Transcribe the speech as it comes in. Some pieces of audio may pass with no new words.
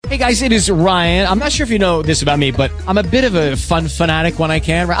Hey guys, it is Ryan. I'm not sure if you know this about me, but I'm a bit of a fun fanatic when I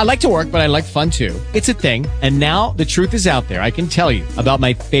can. I like to work, but I like fun too. It's a thing. And now the truth is out there. I can tell you about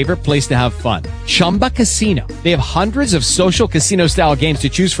my favorite place to have fun. Chumba Casino. They have hundreds of social casino style games to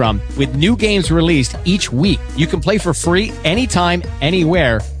choose from with new games released each week. You can play for free anytime,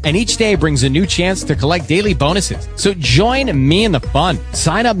 anywhere. And each day brings a new chance to collect daily bonuses. So join me in the fun.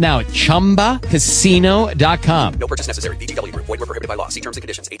 Sign up now at ChumbaCasino.com. No purchase necessary. VGW Group. Void where prohibited by law. See terms and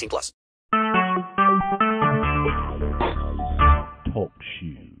conditions. 18+.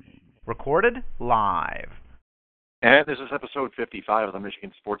 TalkShoe. Recorded live. And this is episode 55 of the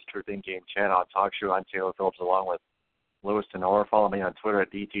Michigan Sports Truth In-Game Chat on TalkShoe. I'm Taylor Phillips along with Louis Tenor. Follow me on Twitter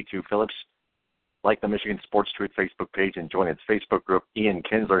at DT2Phillips. Like the Michigan Sports Truth Facebook page and join its Facebook group. Ian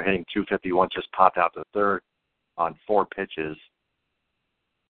Kinsler hitting .251 just popped out to third on 4 pitches.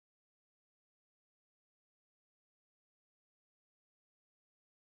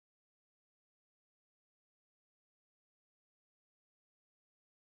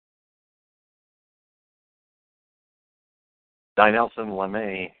 Dinelson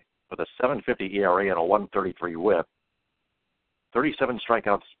Lemay with a 7.50 ERA and a 1.33 WHIP. 37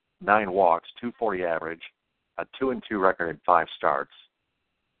 strikeouts, 9 walks, 2.40 average, a 2-2 record in 5 starts.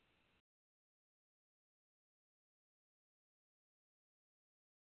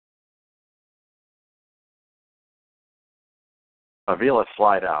 Avila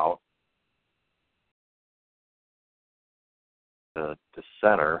slide out to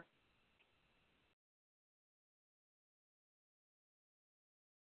center.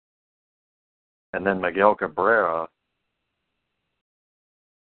 And then Miguel Cabrera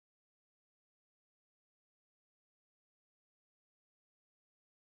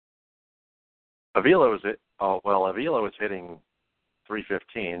Avila was hitting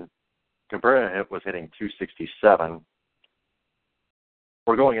 .315. Cabrera was hitting .267.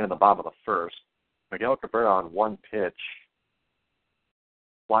 We're going into the bottom of the first. Miguel Cabrera on one pitch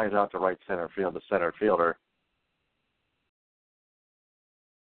flies out to right center field, the center fielder.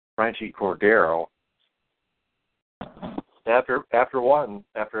 Franchi Cordero. After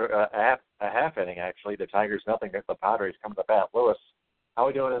a half inning, actually, the Tigers nothing. The Padres come to bat. Lewis, how are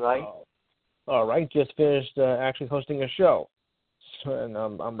we doing tonight? All right, just finished actually hosting a show, and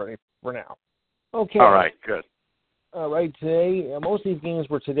I'm ready for now. Okay. All right, good. All right, today, most of these games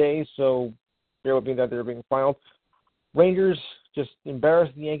were today, so bear with me that they're being filed. Rangers just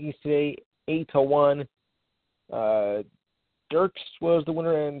embarrassed the Yankees today, 8-1. Dirks was the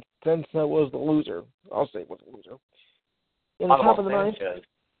winner, and Sensa was the loser. I'll say was the loser. In the top of the ninth.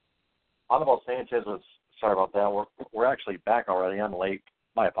 Anibal Sanchez was, sorry about that, we're actually back already. I'm late.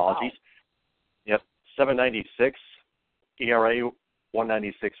 My apologies. Wow. Yep, 7.96 ERA,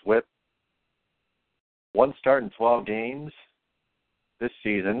 1.96 WHIP. 1 start in 12 games this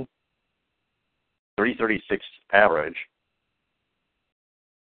season. 3.36 average.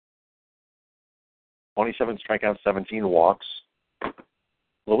 27 strikeouts, 17 walks.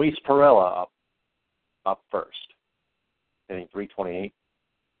 Luis Perella up first, hitting .328.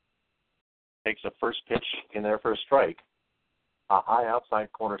 Takes a first pitch in there for a strike. A high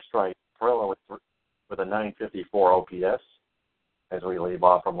outside corner strike. Perella with a .954 OPS as we leave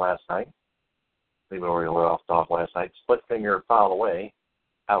off from last night. We were off last night. Split finger fouled away.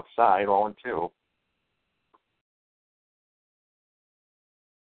 Outside, 0-2.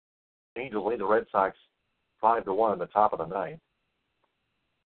 Angels lead the Red Sox 5-1 in the top of the ninth.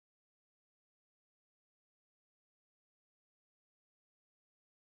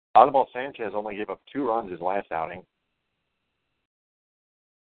 Anibal Sanchez only gave up 2 runs his last outing.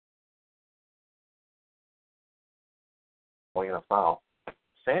 Only in a foul.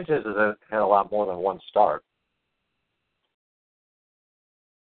 Sanchez has had a lot more than 1 start.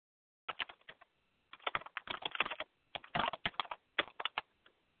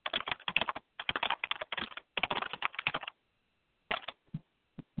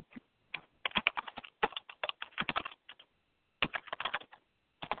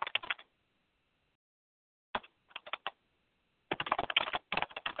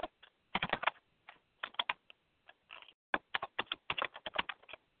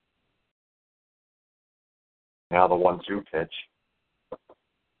 Now the 1-2 pitch.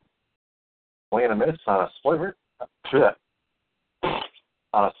 Swing and a miss on a splitter. Swing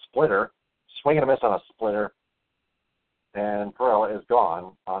and a miss on a splitter. And Perella is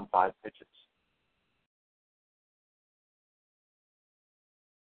gone on 5 pitches.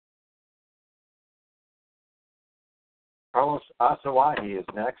 Carlos Asawahi is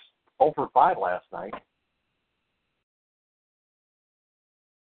next. 0 for 5 last night.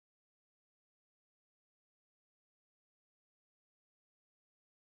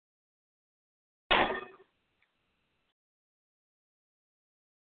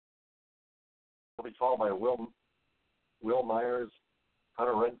 He'll be followed by Will Myers,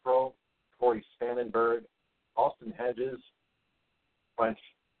 Hunter Renfroe, Corey Spannenberg, Austin Hedges,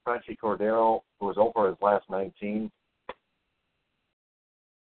 Franchi Cordero, who was over his last 19.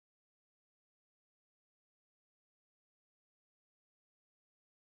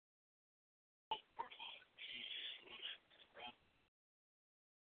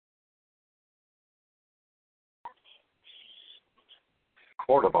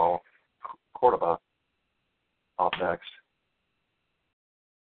 Cordoba up next.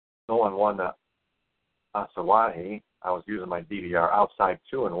 Nolan won Asawahi. I was using my DVR outside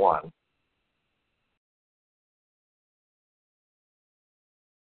 2-1.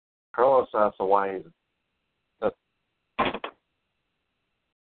 Carlos Asawahi.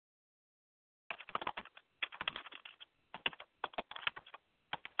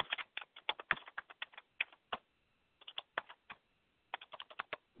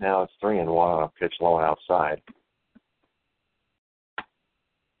 Now it's 3-1 on a pitch low and outside.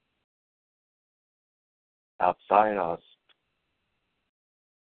 Outside us.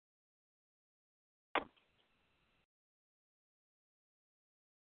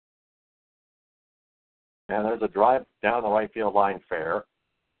 And there's a drive down the right field line fair.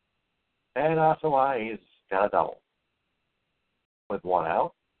 And Asawai's got a double. With 1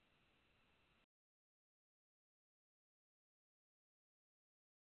 out.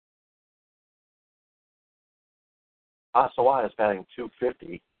 Asawai is batting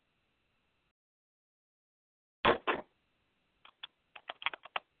 .250.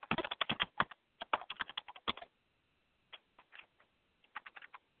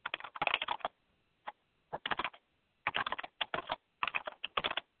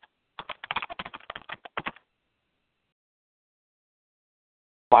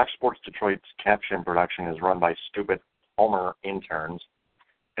 Fox Sports Detroit's caption production is run by stupid Homer interns,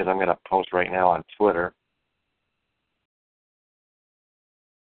 as I'm going to post right now on Twitter.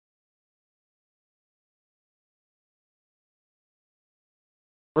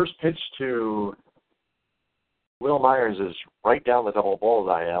 First pitch to Will Myers is right down the double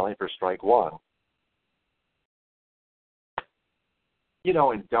bullseye alley for strike 1. You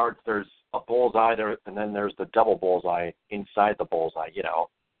know, in darts, there's a bullseye there, and then there's the double bullseye inside the bullseye, you know.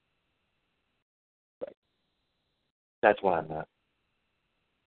 That's what I meant.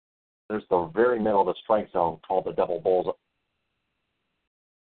 There's the very middle of the strike zone called the double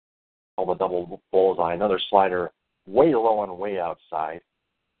bullseye. Another slider way low and way outside.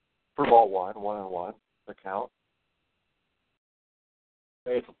 For ball 1-1, the count.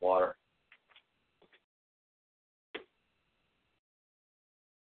 Face of water.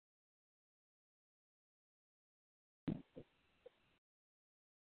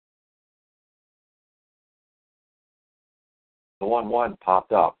 The 1-1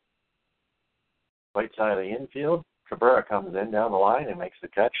 popped up. Right side of the infield. Cabrera comes in down the line and makes the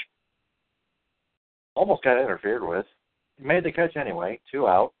catch. Almost got interfered with. He made the catch anyway. 2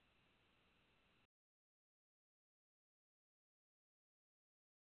 out.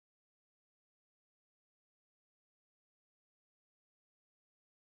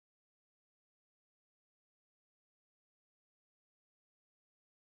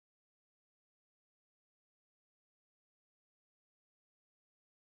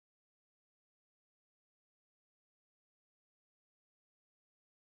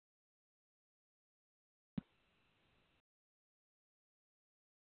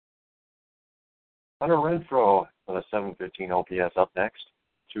 Hunter Renfroe with a 715 OPS up next.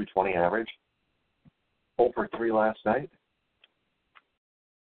 220 average. 0 for 3 last night.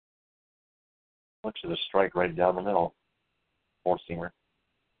 Looks at a strike right down the middle. 4-seamer.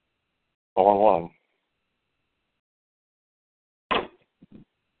 0-1.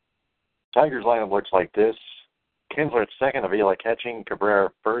 Tigers lineup looks like this. Kinsler at second, Avila catching,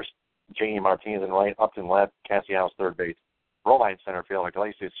 Cabrera first, J.E. Martinez in right, Upton left, Castellanos third base. Romine center field,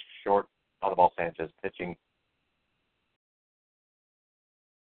 Iglesias short, Audubon Sanchez pitching.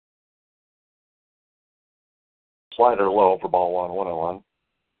 Slider low for ball 1-1.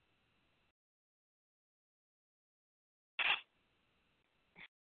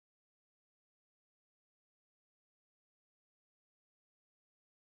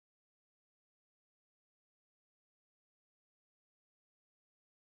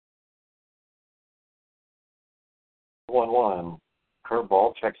 1-1.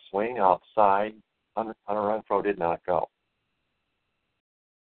 Curveball, check swing, outside. Hunter Renfroe did not go.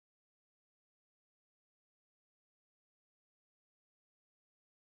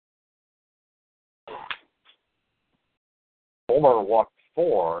 Homer walked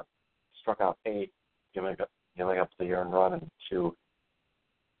 4, struck out 8, giving up the earned run and 2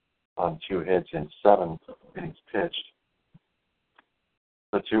 on 2 hits in 7 innings pitched.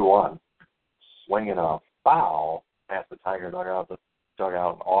 The 2-1. Swinging a foul past the Tiger dugout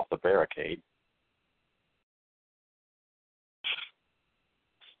and off the barricade.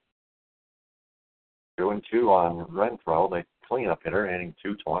 Two and 2 on Renfro, the cleanup hitter, hitting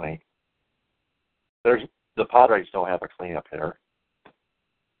 220. The Padres don't have a cleanup hitter.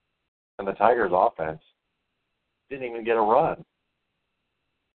 And the Tigers' offense didn't even get a run.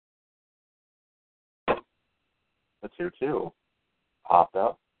 The 2-2 popped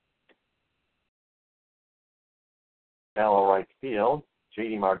up. Shallow right field.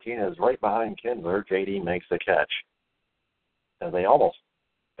 J.D. Martinez right behind Kindler. J.D. makes the catch. As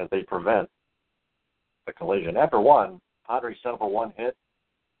they prevent the collision. After one, Padres settle for 1 hit.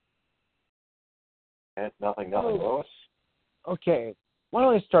 And nothing, Lewis. Okay. Why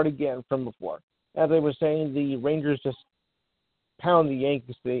don't I start again from before? As I was saying, the Rangers just pound the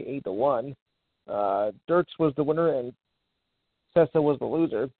Yankees today 8-1. Dirks was the winner and Sessa was the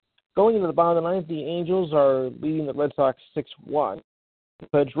loser. Going into the bottom of the ninth, the Angels are leading the Red Sox 6-1.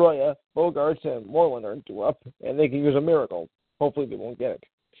 Pedroia, Bogarts, and Moreland are due up, and they can use a miracle. Hopefully they won't get it.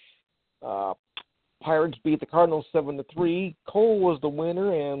 Pirates beat the Cardinals 7-3. Cole was the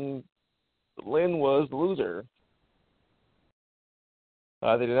winner, and Lynn was the loser.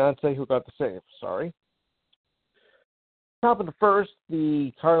 They did not say who got the save. Sorry. Top of the first,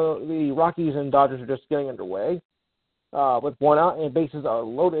 the Rockies and Dodgers are just getting underway. With 1 out and bases are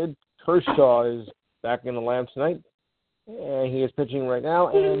loaded, Kershaw is back in the lamp tonight, and he is pitching right now,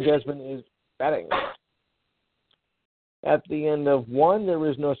 and Desmond is batting. At the end of 1, there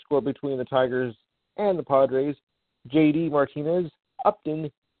is no score between the Tigers and the Padres. J.D. Martinez,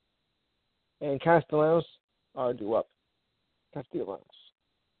 Upton, and Castellanos are due up. Castellanos.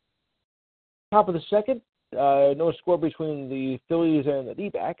 Top of the second, no score between the Phillies and the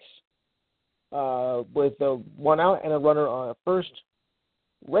D-backs. With 1 out and a runner on first,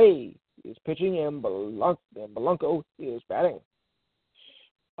 Ray is pitching and Belanco is batting.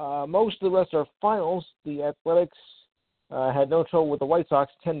 Most of the rest are finals. The Athletics had no trouble with the White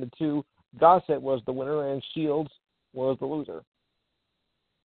Sox 10-2. Gossett was the winner and Shields was the loser.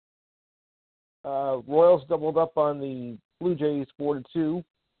 Royals doubled up on the Blue Jays 4-2.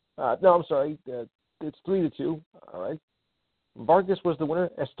 No, I'm sorry. It's 3-2. All right. Vargas was the winner,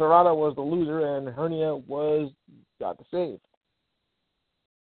 Estrada was the loser, and Hernia got the save.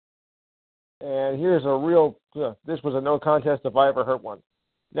 And here's a real, this was a no contest if I ever heard one.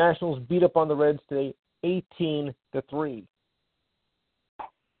 Nationals beat up on the Reds today 18-3.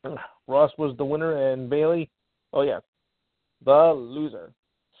 Ross was the winner, and Bailey, the loser.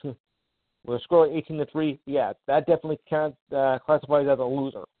 With a score of 18-3, yeah, that definitely classifies as a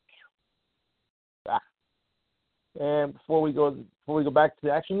loser. And before we go back to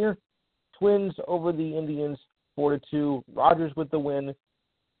the action here, Twins over the Indians 4-2. Rogers with the win,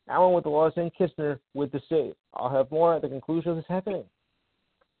 Allen with the loss, and Kistner with the save. I'll have more at the conclusion of this happening.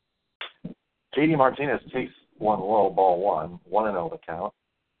 J.D. Martinez takes 1 low, ball 1, 1-0 the count.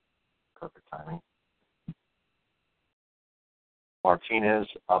 Perfect timing. Martinez,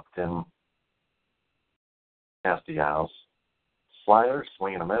 Upton, Castellanos. Slider,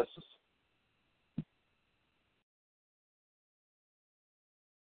 swing and a miss.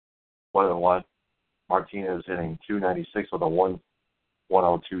 One one. Martinez hitting 296 with a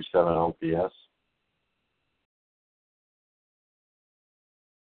 11027 OPS.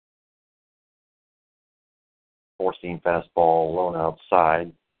 Four-seam fastball, low and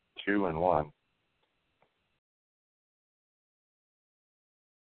outside, 2-1.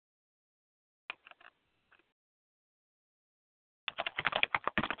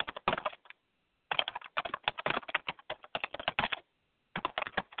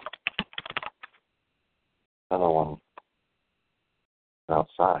 Another one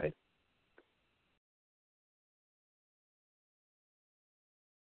outside.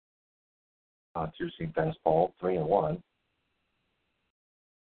 Two-seam fastball, 3-1.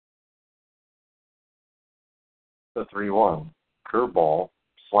 The 3-1. Curveball,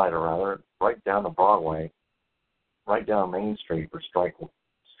 slider rather, right down the Broadway, right down Main Street for strike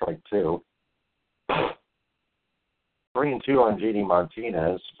 2. 3-2 on J.D.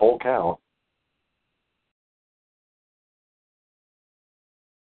 Martinez, full count.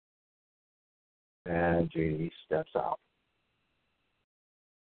 And J.D. steps out.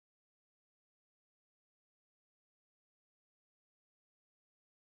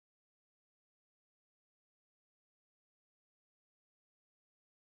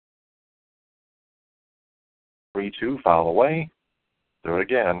 Three-two, foul away. Do it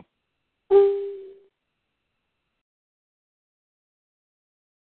again.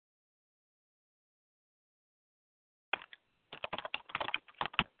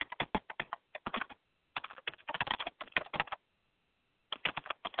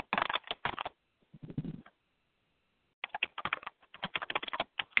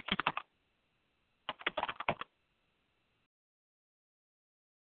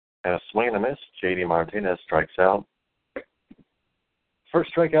 Swing and a miss. J.D. Martinez strikes out.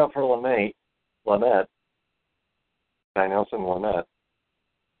 First strikeout for Lamet. Ty Nelson, Lamet.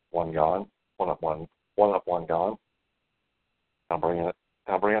 One gone. One up, one gone. I'll bring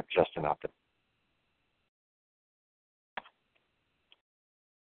up Justin Upton.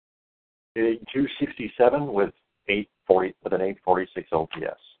 Hitting .267 with an 846 OPS.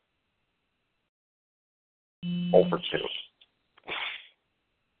 0 for 2.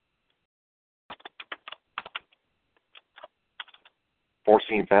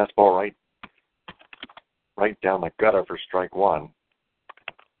 Four-seam fastball right down the gutter for strike one.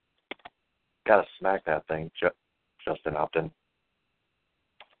 Got to smack that thing, Justin Upton.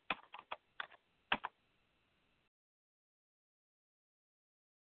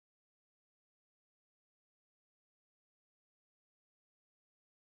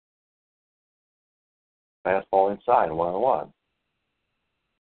 Fastball inside, 1-1.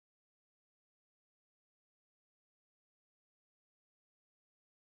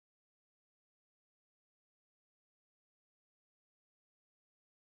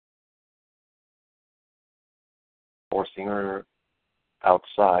 Four-seamer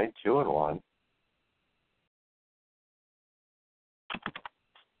outside, 2-1.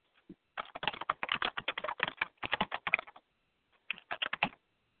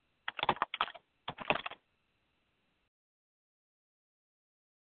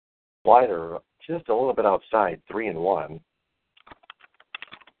 Slider just a little bit outside, 3-1.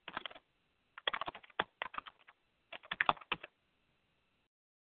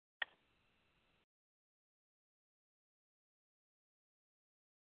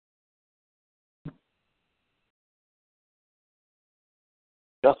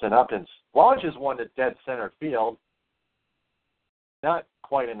 Justin Upton launches one to dead center field. Not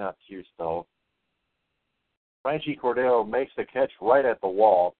quite enough juice, though. Franchi Cordero makes the catch right at the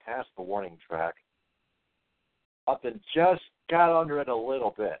wall, past the warning track. Upton just got under it a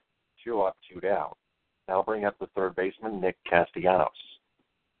little bit. 2 up, 2 down. That'll bring up the third baseman, Nick Castellanos.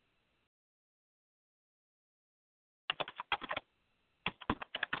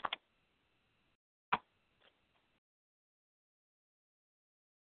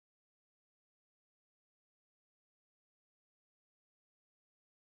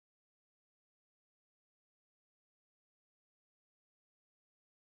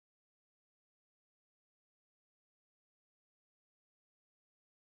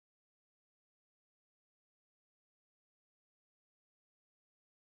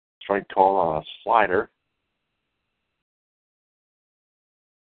 Strike call on a slider.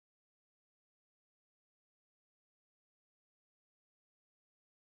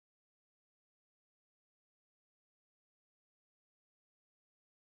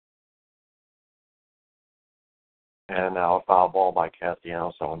 And now a foul ball by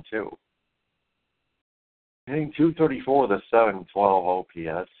Castellanos, 0-2. Hitting .234 with a 712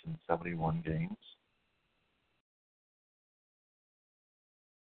 OPS in 71 games.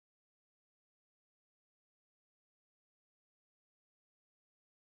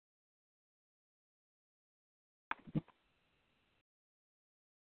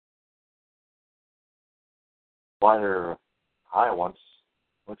 Slider high once.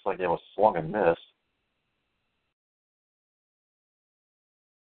 Looks like it was swung and missed.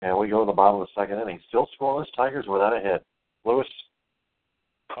 And we go to the bottom of the second inning. Still scoreless, Tigers without a hit. Lewis.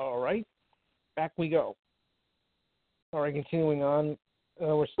 All right, back we go. All right, continuing on.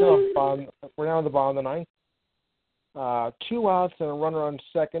 We're still on the bottom. We're now at the bottom of the ninth. 2 outs and a runner on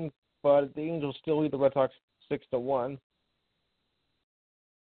second, but the Angels still lead the Red Sox 6-1.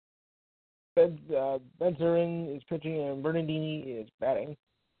 Benzerin is pitching and Bernardini is batting.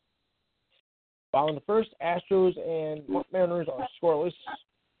 Following the first, Astros and Mariners are scoreless.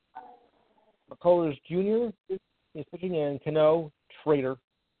 McCullers Jr. is pitching and Cano Trader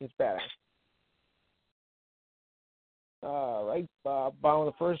is batting. Bottom of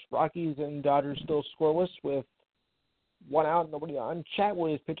the first, Rockies and Dodgers still scoreless with 1 out, nobody on.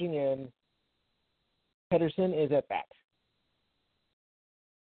 Chatwood is pitching and Pedersen is at bat.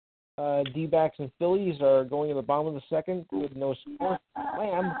 D-backs and Phillies are going to the bottom of the second with no score.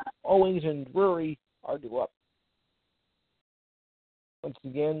 Lamb, Owings, and Drury are due up. Once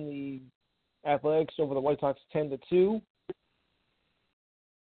again, the Athletics over the White Sox 10-2.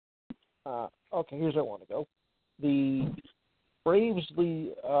 Okay, here's where I want to go. The Braves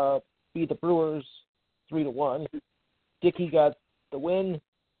beat the Brewers 3-1. Dickey got the win.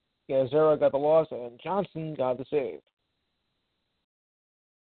 Gazzara got the loss, and Johnson got the save.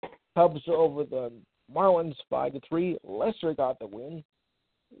 Cubs over the Marlins 5-3. Lester got the win.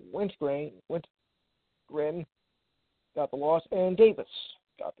 Wentgren got the loss, and Davis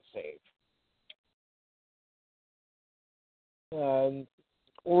got the save.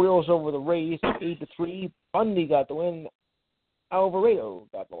 Orioles over the Rays, 8-3. Bundy got the win. Alvarado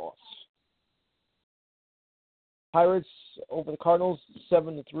got the loss. Pirates over the Cardinals,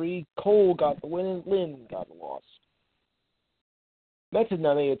 7-3. Cole got the win, and Lynn got the loss. Mets have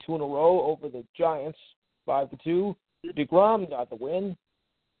now made 2 in a row over the Giants, 5-2. DeGrom got the win,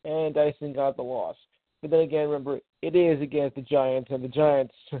 and Dyson got the loss. But then again, remember, it is against the Giants, and the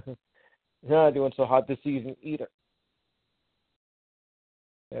Giants are not doing so hot this season either,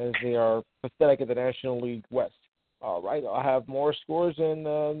 as they are pathetic at the National League West. All right, I'll have more scores and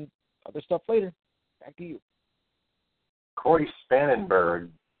other stuff later. Back to you. Corey Spannenberg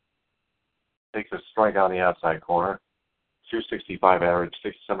takes a strike on the outside corner. 265 average,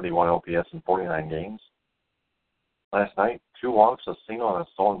 671 OPS in 49 games. Last night, 2 walks, a single, on a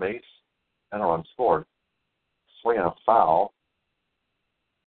stolen base, and a run scored. Swing and a foul.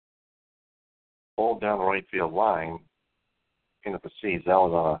 Pulled down the right field line in the proceeds. That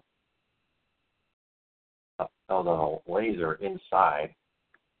was on a laser inside.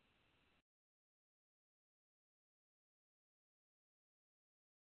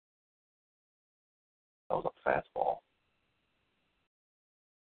 That was a fastball.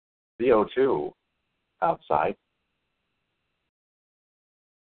 The 0-2 outside.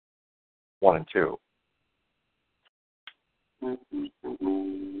 1-2.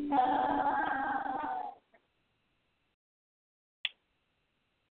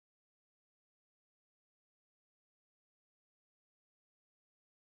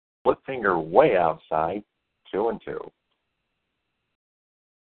 Split finger way outside. 2-2.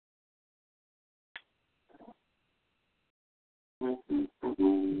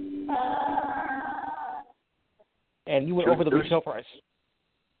 And you went over the retail price.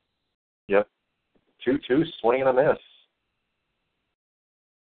 Yep. 2-2, swing and a miss.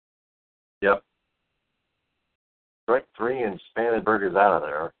 Yep. Strike 3 and Spannenberg is out of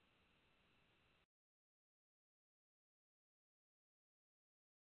there.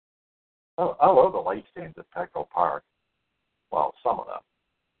 I love the light stands at Petco Park. Well, some of them.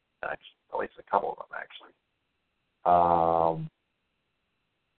 Actually, at least a couple of them, actually.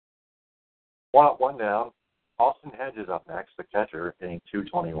 One down. Austin Hedges up next, the catcher, hitting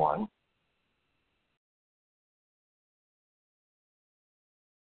 .221.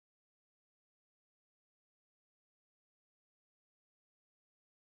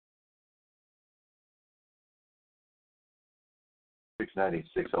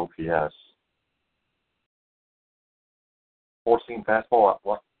 .696 OPS. 4-seam fastball up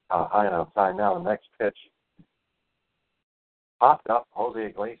high and outside. Now the next pitch. Popped up. Jose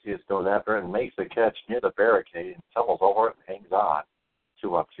Iglesias goes after it and makes the catch near the barricade and tumbles over it and hangs on.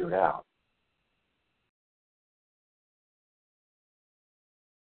 2 up, 2 down.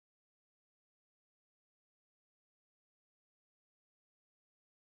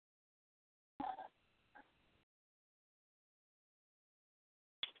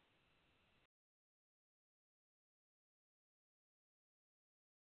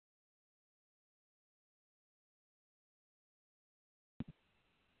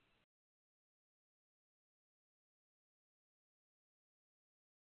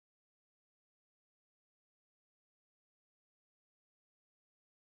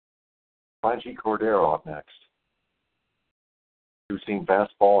 Franchi Cordero up next. 2-seam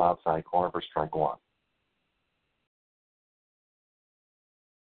fastball outside corner for strike 1.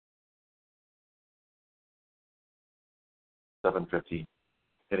 .750,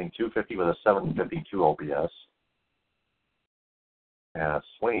 hitting .250 with a .752 OPS. And a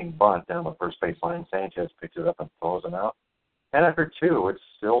swinging bunt down the first baseline. Sanchez picks it up and throws it out. And after 2, it's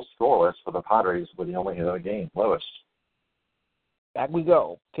still scoreless for the Padres with the only hit of the game. Lewis. Back we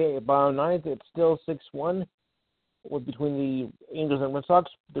go. Okay, bottom 9th, it's still 6-1 between the Angels and Red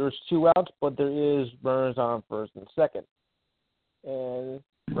Sox. There's 2 outs, but there is runners on first and second. And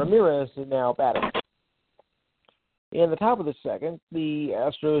Ramirez is now batting. In the top of the second, the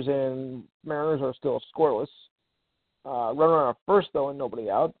Astros and Mariners are still scoreless. Runner on first, though, and nobody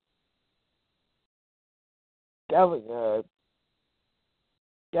out. Gaviglio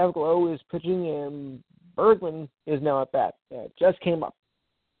is pitching, and Bergman is now at bat. Just came up.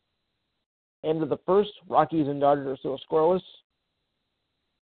 End of the first, Rockies and Dodgers are still scoreless.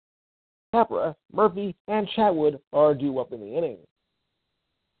 Capra, Murphy, and Chatwood are due up in the inning.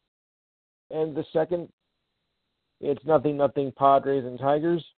 And the second, it's 0-0 Padres and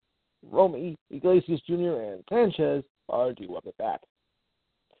Tigers. Romy, Iglesias Jr., and Sanchez are due up at bat.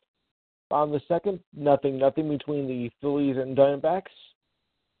 On the second, 0-0 between the Phillies and Diamondbacks.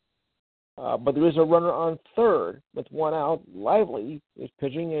 But there is a runner on third with 1 out. Lively is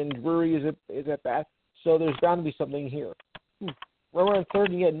pitching, and Drury is at bat. So there's bound to be something here. Runner on third,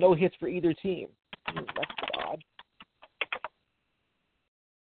 and he had no hits for either team. That's odd.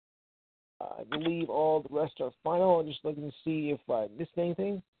 I believe all the rest are final. I'm just looking to see if I missed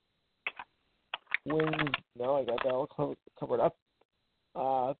anything. Wins, no, I got that all covered up.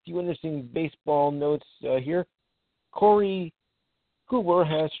 A few interesting baseball notes here. Corey Kluber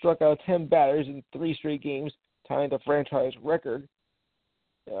has struck out 10 batters in 3 straight games, tying the franchise record.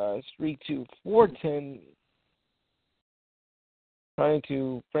 Streak to 410, trying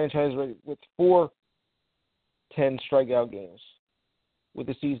to franchise record with 410 strikeout games with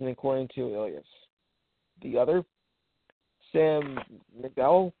the season, according to Elias. The other, Sam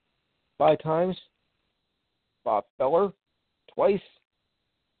McDowell, 5 times, Bob Feller, twice,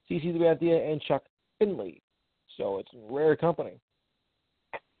 CC Sabathia, and Chuck Finley. So it's rare company.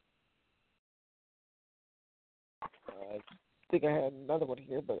 I think I had another one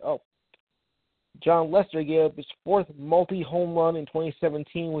here, but John Lester gave up his 4th multi-home run in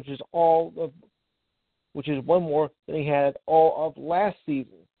 2017, which is one more than he had all of last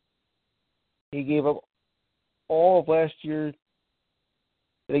season. He gave up all of last year.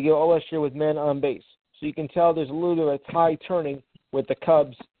 They gave all last year with men on base. So you can tell there's a little bit of a tide turning with the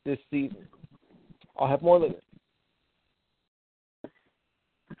Cubs this season. I'll have more later.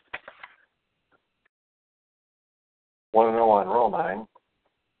 One and 0 on Romine.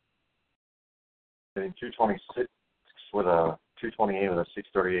 Hitting 226 with a 228 with a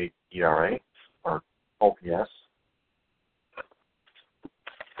 638 ERA or OPS.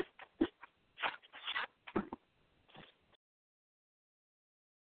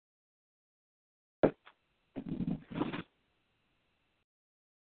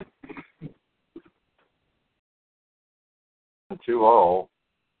 The 2-0.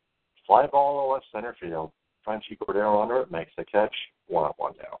 Fly ball to left center field. Franchi Cordero under it, makes the catch. 1-1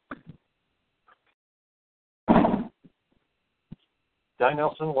 now. Guy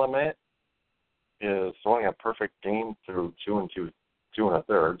Nelson Lamet is throwing a perfect game through 2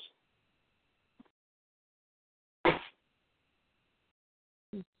 2.3.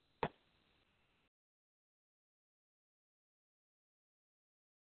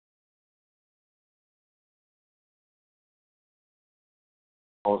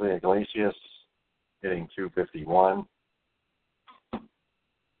 Jose Iglesias hitting 251.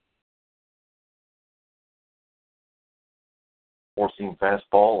 Four-seam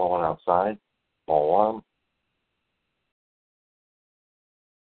fastball, low and outside. Ball 1.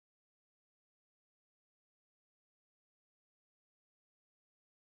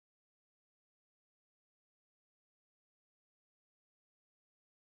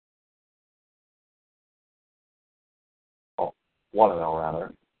 Oh, 1-0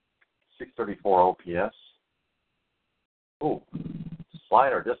 rather. 634 OPS. Ooh,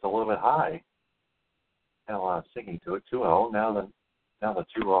 slider just a little bit high. Had a lot of sinking to it. 2-0. Now the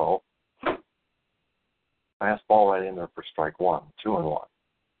 2-0. Fastball right in there for strike 1. 2-1.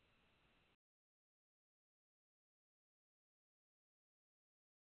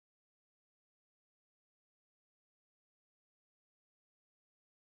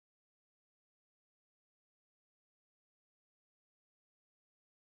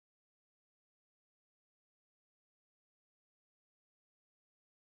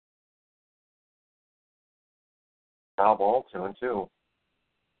 Foul ball, 2-2.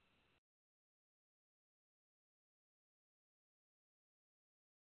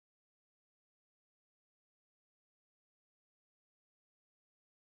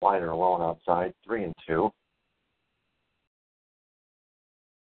 Slider low and outside, 3-2.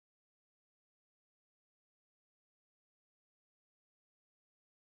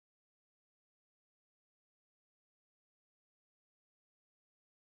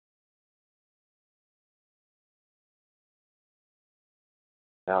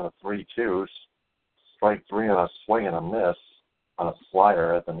 Now the 3-2. Strike 3 on a swing and a miss on a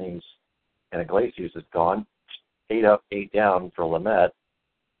slider at the knees. And Iglesias is gone. 8 up, 8 down for Lamet.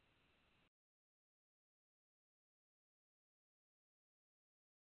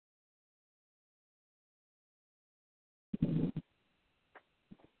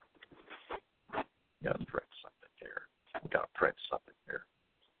 Got to print something here.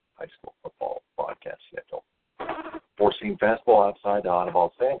 High school football broadcast schedule. Four-seam fastball outside to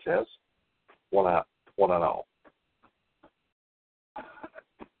Anibal Sanchez. 1-0.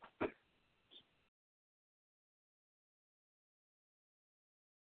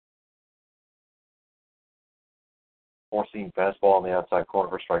 Four-seam fastball on the outside corner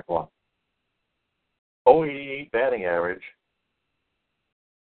for strike 1. 088 batting average.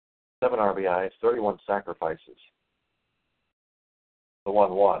 7 RBIs, 31 sacrifices. The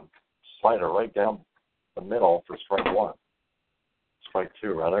 1-1. Slider right down the middle for strike 1. strike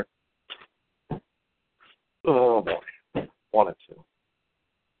two, rather. Oh, boy. 1-2.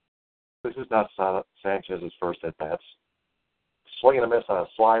 This is not Sanchez's first at-bats. Swing and a miss on a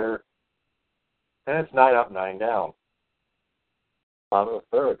slider. And it's 9 up, 9 down. Bottom of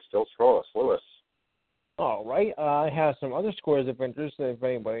the third, still scoreless. Lewis. All right. I have some other scores of interest if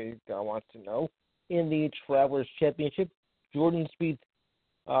anybody wants to know. In the Travelers Championship, Jordan Spieth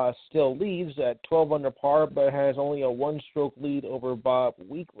still leads at 12 under par, but has only a one-stroke lead over Bob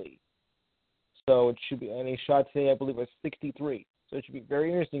Weekley. So it should be, and he shot today, I believe, at 63. So it should be very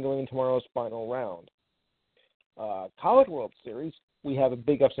interesting going into tomorrow's final round. College World Series, we have a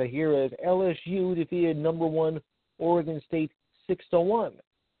big upset here as LSU defeated number 1 Oregon State 6-1.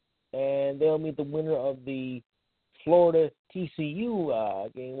 And they'll meet the winner of the Florida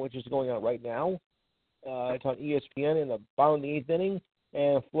TCU game, which is going on right now. It's on ESPN in the bottom of the 8th inning,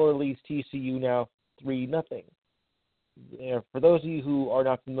 and Florida leads TCU now 3-0. For those of you who are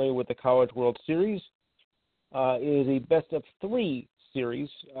not familiar with the College World Series, it is a best-of-3 series.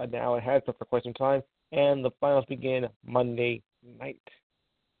 Now it has been for quite some time, and the finals begin Monday night.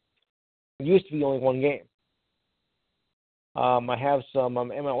 It used to be only one game. I have some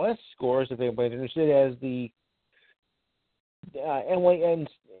MLS scores if anybody's interested, as the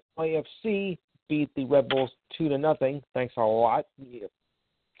NYFC beat the Red Bulls 2-0. Thanks a lot,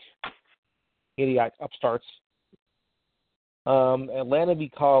 idiot upstarts. Atlanta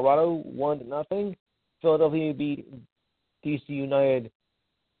beat Colorado 1-0. Philadelphia beat DC United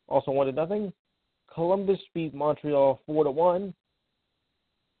also 1-0. Columbus beat Montreal 4-1.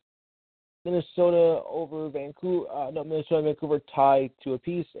 Minnesota and Vancouver tied to a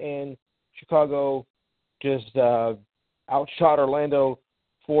piece, and Chicago just outshot Orlando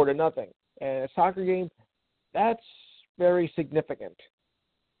 4-0. And a soccer game, that's very significant.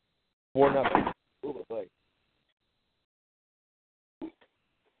 4-0.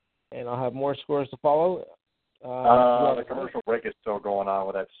 And I'll have more scores to follow. The commercial break is still going on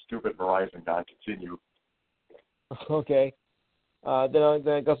with that stupid Verizon guy. Continue. Okay. Then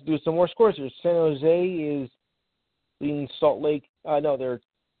I got to do some more scores here. San Jose is leading Salt Lake. No, they're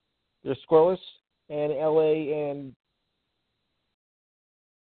scoreless. And LA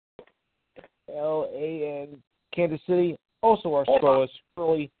and Kansas City also are scoreless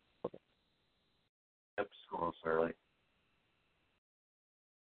early. Okay. Yep, scoreless early.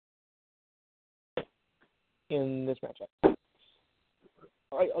 In this matchup.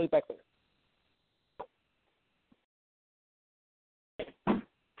 All right, I'll be back later.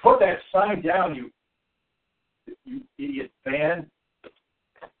 Put that sign down, you idiot fan.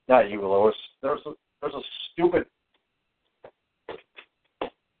 Not you, Lois. There's a stupid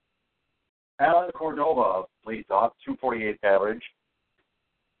Alan Cordova leads off, 248 average,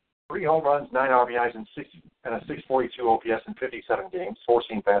 3 home runs, 9 RBIs, and a 642 OPS in 57 games,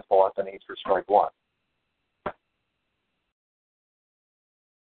 14 fastball at the knees for strike one.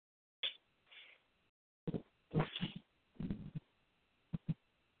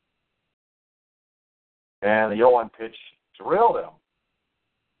 And the 0-1 pitch drilled him.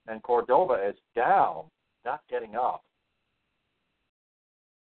 And Cordova is down, not getting up.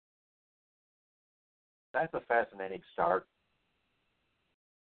 That's a fascinating start.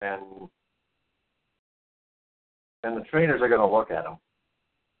 And the trainers are going to look at him.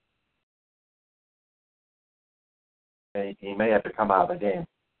 And he may have to come out of the game.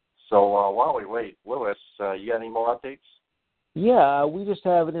 So while we wait, Lewis, you got any more updates? Yeah, we just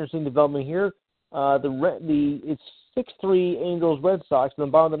have an interesting development here. It's 6-3 Angels Red Sox in the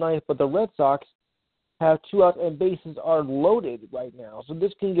bottom of the ninth, but the Red Sox have 2 outs and bases are loaded right now. So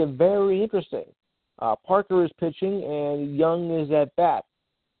this can get very interesting. Parker is pitching and Young is at bat.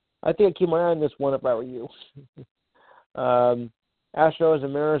 I think I'd keep my eye on this one if I were you. Astros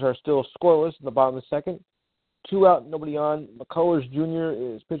and Mariners are still scoreless in the bottom of the second. 2 out, nobody on. McCullers Jr.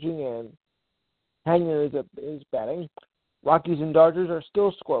 is pitching and Hagner is batting. Rockies and Dodgers are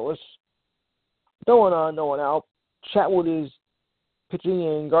still scoreless. No one on, no one out. Chatwood is pitching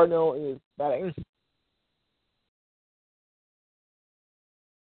and Gardner is batting.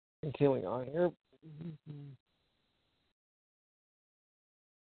 Continuing on here.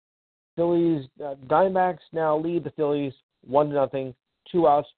 Phillies, Diamondbacks now lead the Phillies 1-0. 2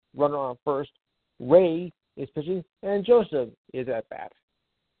 outs, runner on first. Ray is pitching and Joseph is at bat.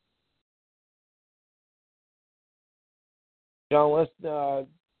 John Lester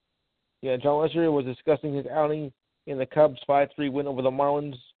was discussing his outing in the Cubs' 5-3 win over the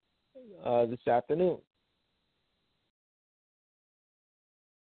Marlins this afternoon.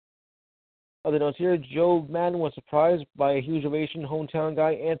 Other notes here, Joe Madden was surprised by a huge ovation hometown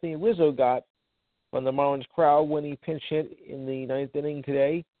guy Anthony Rizzo got from the Marlins crowd when he pinch hit in the ninth inning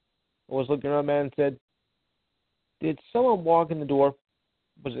today. I was looking around, man, and said, did someone walk in the door?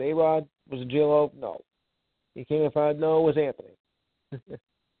 Was it A-Rod? Was it J-Lo? No. He came and found, no, it was Anthony.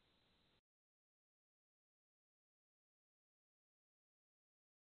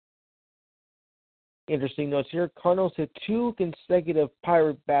 Interesting notes here. Cardinals hit 2 consecutive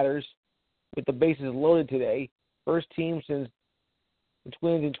Pirate batters with the bases loaded today. First team since the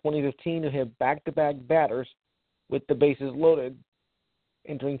Twins in 2015 to hit back-to-back batters with the bases loaded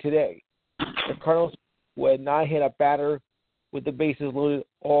entering today. The Cardinals would not hit a batter with the bases loaded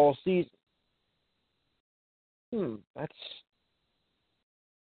all season. That's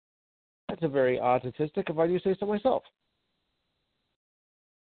a very odd statistic, if I do say so myself.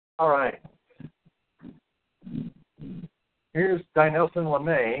 All right. Here's Dinelson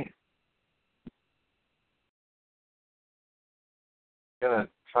LeMay. Gonna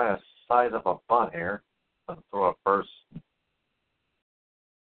try to size up a bunt here. Throw it first.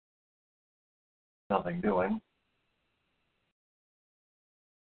 Nothing doing.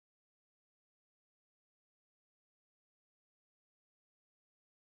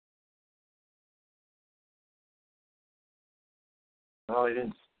 No, he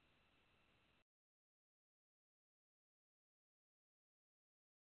didn't.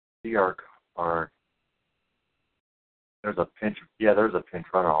 Or there's a pinch. Yeah, there's a pinch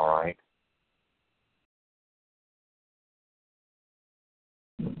runner. All right.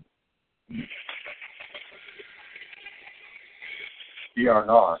 DR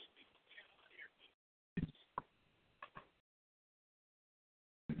not.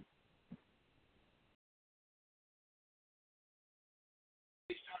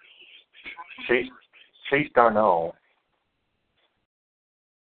 Chase Darno.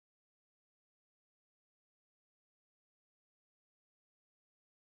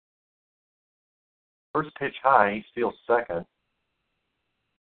 First pitch high, he steals second.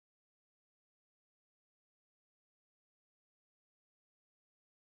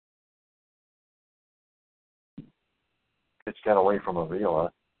 Pitch got away from Avila.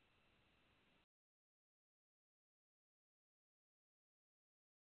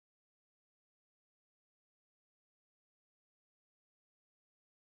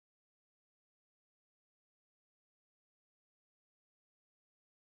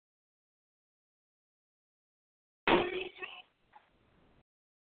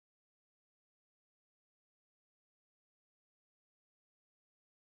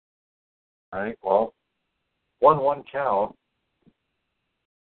 All right, well, 1-1 count.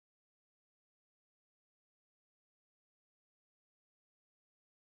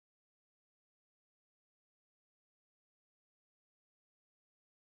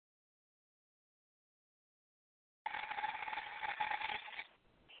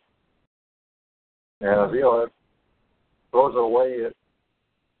 And Avila throws it away at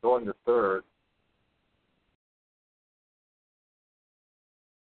going to third.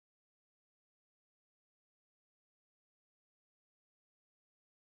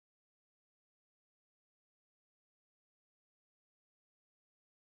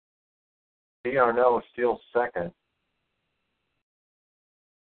 Arnell steals second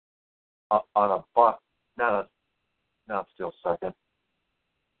on a bunt. Not steals second.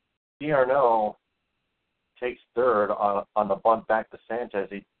 Arnell takes third on the bunt back to Sanchez.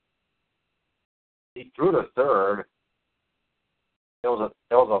 He threw to third. It was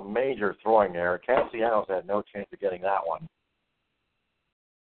a major throwing error. Castellanos had no chance of getting that one.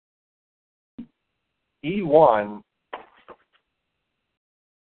 E1.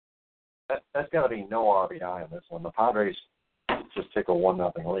 That's got to be no RBI in this one. The Padres just take a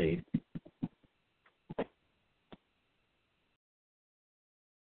 1-0 lead.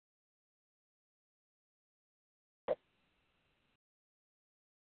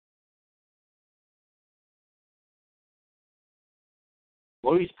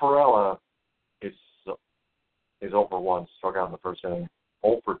 Luis Perella is 0 for 1, struck out in the first inning.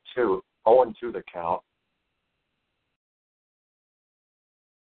 0 for 2, 0-2 the count.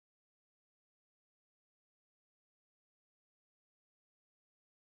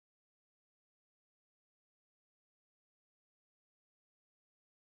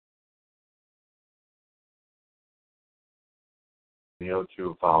 The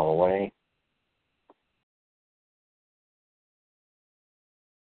 0-2 foul away.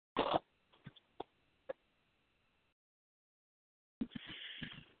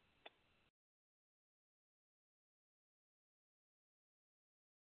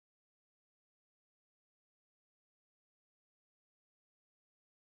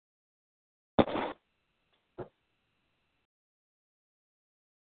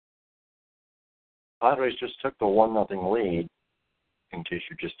 Padres just took the 1-0 lead, in case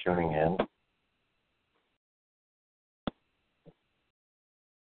you're just tuning in.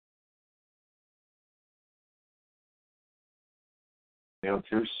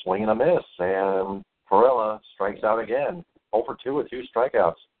 2 swing and a miss, and Perella strikes out again. 0 for 2 with 2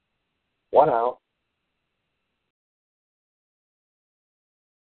 strikeouts. 1 out.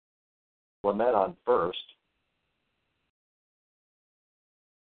 Lamet on first.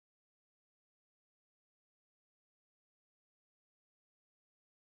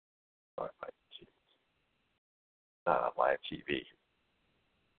 Sorry, not on live TV.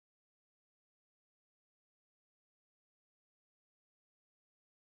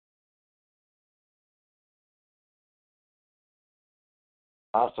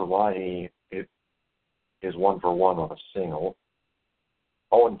 Osawahi, it is 1 for 1 on a single.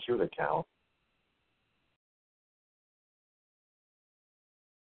 0-2 the count.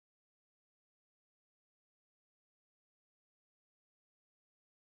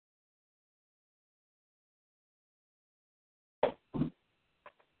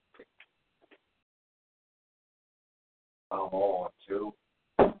 Oh, 2.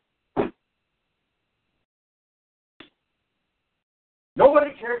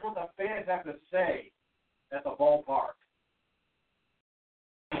 Nobody cares what the fans have to say at the ballpark.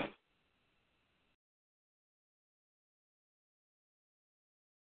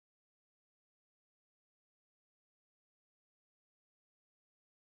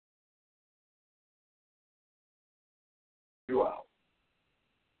 Two out.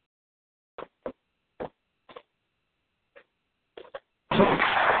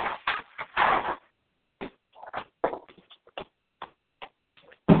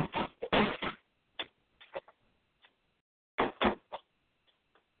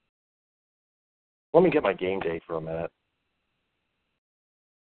 Let me get my game day for a minute.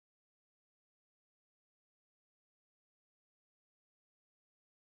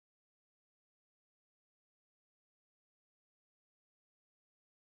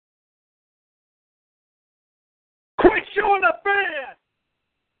 Quit showing the fan!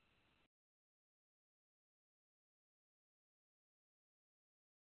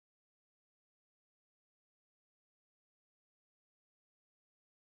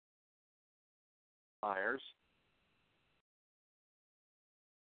 Myers.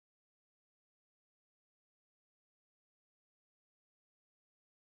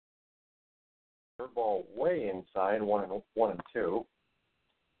 Ball way inside, 1-2.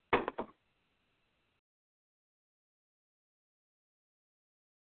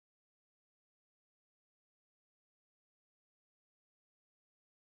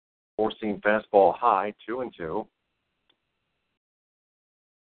 Four-seam fastball high, 2-2.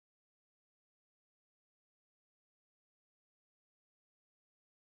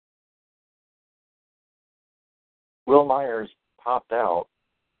 Will Myers popped out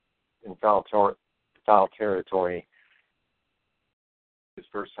in foul territory his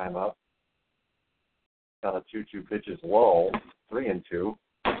first time up. Got a 2-2 pitches low, 3-2.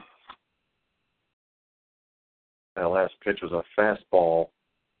 That last pitch was a fastball,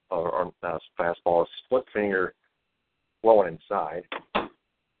 or not a fastball, a split finger blowing inside.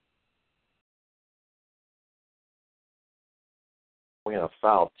 We had a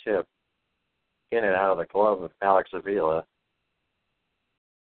foul tip in and out of the glove of Alex Avila.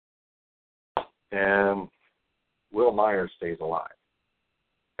 And Will Myers stays alive.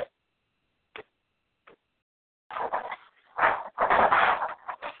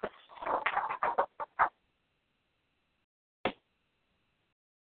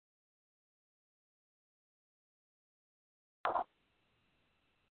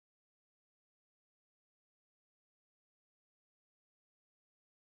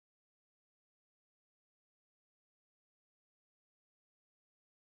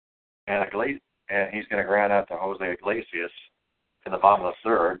 And he's going to ground out to Jose Iglesias in the bottom of the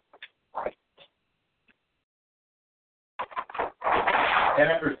third.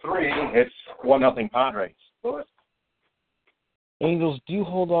 And after 3, it's 1-0 Padres. Lewis? Angels do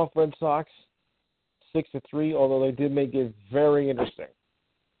hold off Red Sox 6-3, although they did make it very interesting.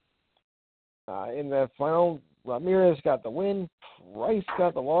 In the final, Ramirez got the win, Price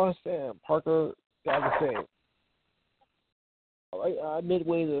got the loss, and Parker got the save. All right,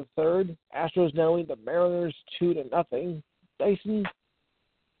 midway to the third, Astros now lead the Mariners 2-0. Dyson,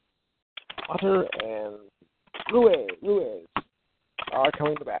 Otter, and Ruiz are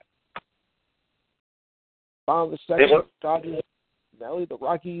coming to bat. Bottom of the second, Dodgers now lead the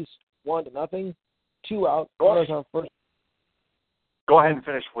Rockies 1-0. 2 out. Runners on first. Go ahead and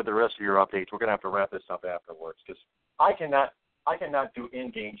finish with the rest of your updates. We're going to have to wrap this up afterwards because I cannot do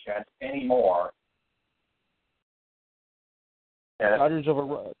in-game chats anymore Yeah. Dodgers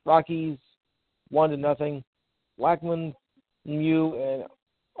over Rockies, 1-0. Blackman, Mew, and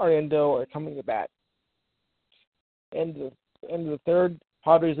Ariendo are coming to bat. End of the third,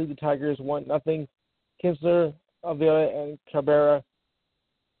 Padres lead the Tigers 1-0. Kinsler, Avila, and Cabrera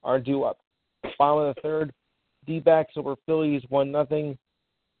are due up. Bottom of the third, D-backs over Phillies 1-0.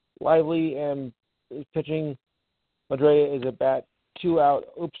 Lively and is pitching. Madrea is at bat, 2 out.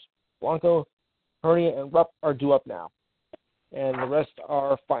 Blanco, Hernia, and Rupp are due up now. And the rest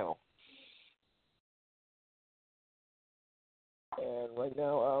are final. And right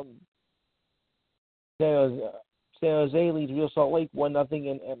now, San Jose leads Real Salt Lake 1-0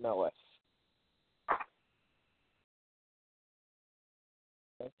 in MLS.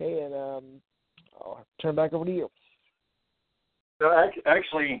 Okay, and I'll turn back over to you. So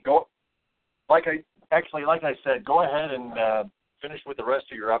actually, like I said, go ahead and finish with the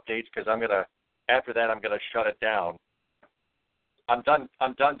rest of your updates because after that I'm gonna shut it down. I'm done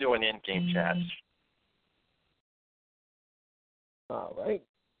doing in-game chats. All right.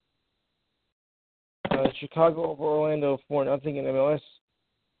 Chicago over Orlando 4-0 in MLS.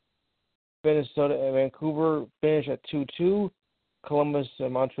 Minnesota and Vancouver finish at 2-2. Columbus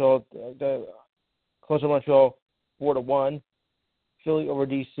and Montreal, close to Montreal 4-1. Philly over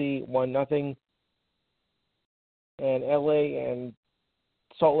DC 1-0. And LA and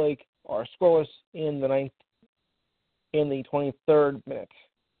Salt Lake are scoreless in the 23rd minute.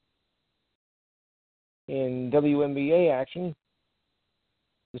 In WNBA action,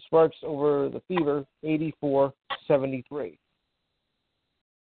 the Sparks over the Fever 84-73.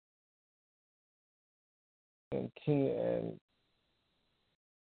 And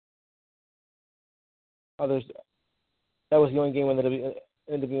others. That was the only game in the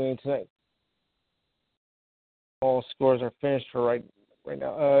WNBA tonight. All scores are finished for right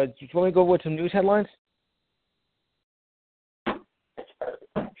now. Do you want me to go with some news headlines?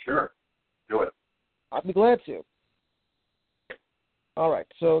 Sure. Do it. I'd be glad to. All right,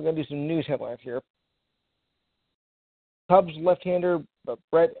 so we're going to do some news headlines here. Cubs left-hander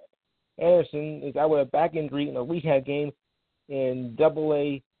Brett Anderson is out with a back injury in a rehab game in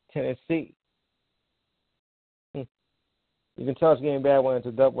Double-A Tennessee. You can tell it's getting bad when it's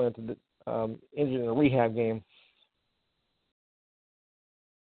injured in a rehab game.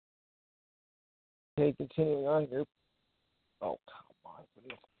 Okay, continuing on here. Oh, come on.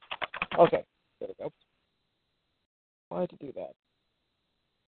 Okay, there we go. Why to do that?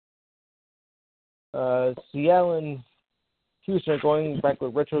 Seattle and Houston are going back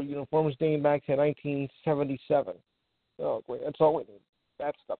with retro uniforms dating back to 1977. Oh, great. That's all we need.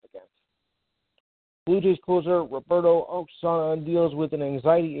 That stuff again. Blue Jays closer Roberto Osuna deals with an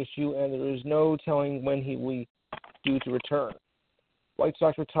anxiety issue, and there is no telling when he will be due to return. White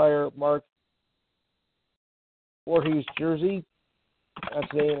Sox retire Mark Voorhees' jersey. That's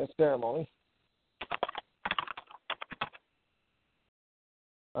today in a ceremony.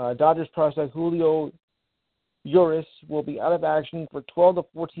 Dodgers prospect Julio Urias will be out of action for 12 to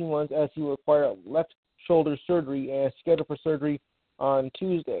 14 months as he will require left shoulder surgery and is scheduled for surgery on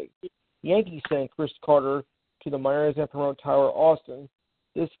Tuesday. Yankees sent Chris Carter to the minors and promote Tyler Austin.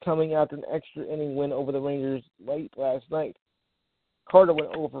 This coming after an extra inning win over the Rangers late last night. Carter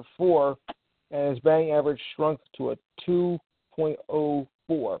went over 4, and his batting average shrunk to a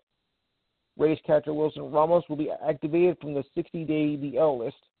 2.04. Rays catcher Wilson Ramos will be activated from the 60-day DL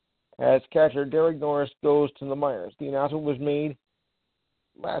list as catcher Derek Norris goes to the minors. The announcement was made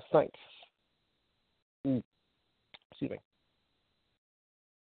last night. Excuse me.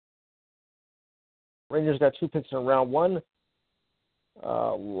 Rangers got 2 picks in round 1.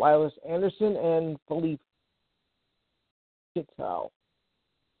 Lilas Anderson and Philippe Kittel.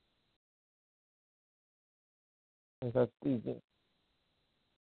 That's easy.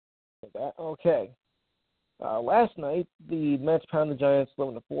 Okay. Last night, the Mets pounded the Giants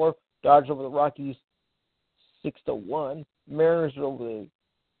 11-4. Dodgers over the Rockies 6-1. Mariners over the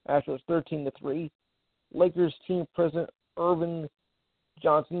Astros 13-3. Lakers team president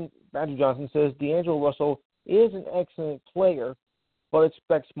Matthew Johnson says D'Angelo Russell is an excellent player, but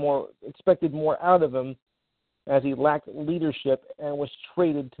expected more out of him as he lacked leadership and was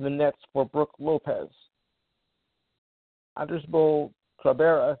traded to the Nets for Brook Lopez. Andresbol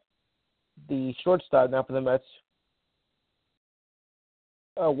Cabrera, the shortstop now for the Mets,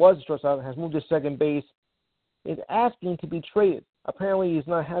 was the shortstop, has moved to second base, is asking to be traded. Apparently he's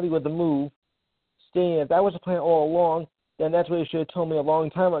not happy with the move, stating if that was the plan all along, then that's what he should have told me a long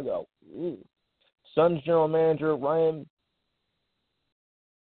time ago. Suns general manager Ryan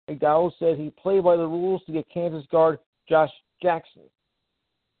McDowell said he played by the rules to get Kansas guard Josh Jackson.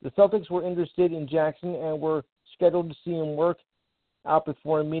 The Celtics were interested in Jackson and were scheduled to see him work out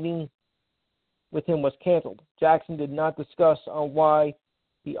before a meeting with him was canceled. Jackson did not discuss on why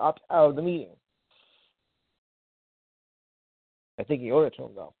he opted out of the meeting. I think he owed it to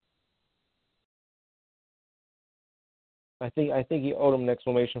him, though. I think he owed him an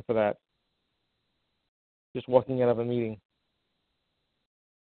explanation for that. Just walking out of a meeting.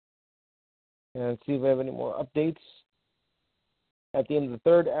 And see if we have any more updates. At the end of the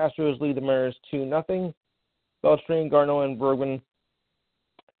third, Astros lead the Mariners 2-0. Beltran, Garneau, and Bergman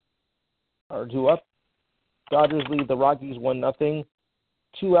are 2 up. Dodgers lead the Rockies 1-0.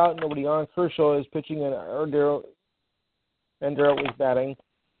 2 out, nobody on. Kershaw is pitching, and Andero is batting.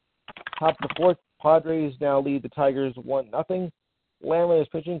 Top of the fourth, Padres now lead the Tigers 1-0. Lamley is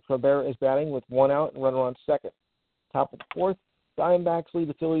pitching, Cabrera is batting with 1 out and runner on second. Top of the fourth, Diamondbacks lead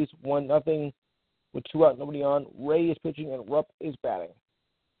the Phillies 1-0 with 2 out, nobody on. Ray is pitching, and Rupp is batting.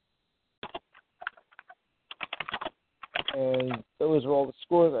 And those are all the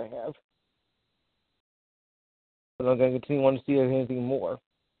scores I have. But I'm going to continue on to see if there's anything more.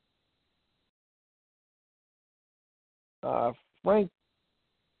 Frank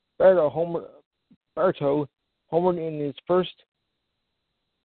Barreto homered in his first,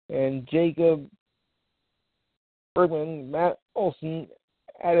 and Jacob Bergman, Matt Olson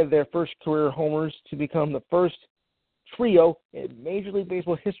added their first career homers to become the first trio in Major League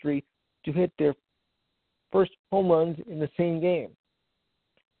Baseball history to hit their first home runs in the same game.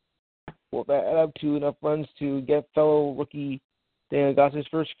 Will that add up to enough runs to get fellow rookie Daniel Goss's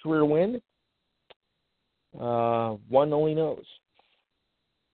first career win? One only knows.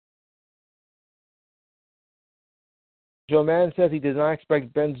 Joe Madden says he does not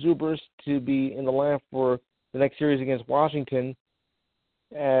expect Ben Zobrist to be in the lineup for the next series against Washington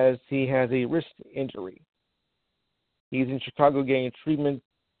as he has a wrist injury. He's in Chicago getting treatment.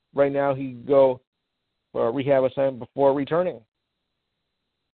 Right now he could go for a rehab assignment before returning.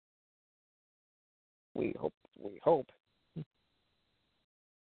 We hope.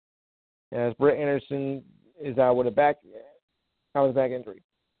 As Brett Anderson is out with a back injury.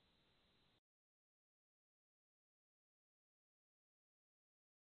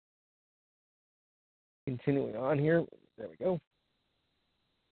 Continuing on here, there we go.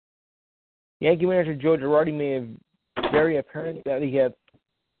 Yankee manager Joe Girardi made it very apparent that he had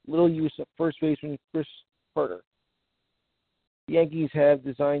little use of first baseman Chris Carter. The Yankees have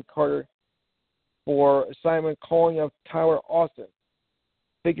designed Carter for assignment calling up Tyler Austin.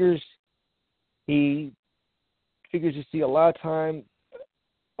 Figures to see a lot of time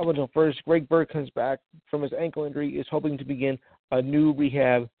up until first. Greg Bird comes back from his ankle injury, is hoping to begin a new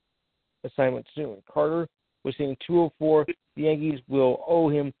rehab assignment soon. Carter was saying $204. The Yankees will owe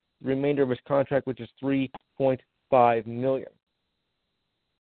him the remainder of his contract, which is $3.5 million.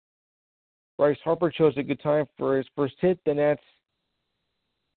 Bryce Harper chose a good time for his first hit. The Nats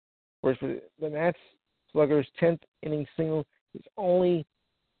slugger's 10th inning single, his only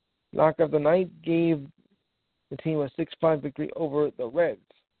knock of the night, gave the team a 6-5 victory over the Reds.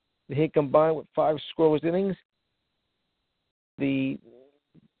 The hit combined with 5 scoreless innings. The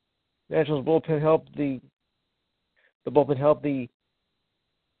Nationals bullpen helped the combined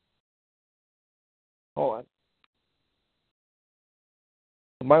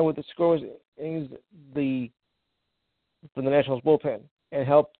with the scoreless innings for the Nationals bullpen and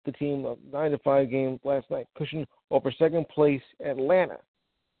helped the team a 9-5 game last night, pushing over second place Atlanta.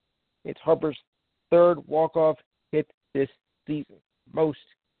 It's Harper's third walk-off hit this season, most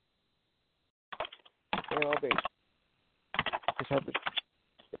MLB. It's Harper's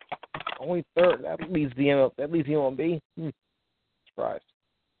only third. That leads the MLB. Surprised.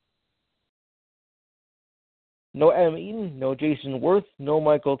 No Adam Eaton, no Jason Worth, no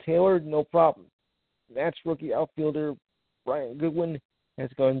Michael Taylor, no problem. Nats rookie outfielder Ryan Goodwin has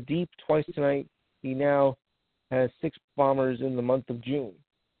gone deep twice tonight. He now has 6 bombers in the month of June.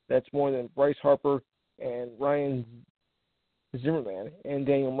 That's more than Bryce Harper and Ryan Zimmerman and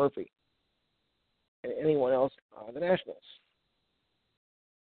Daniel Murphy and anyone else on the Nationals.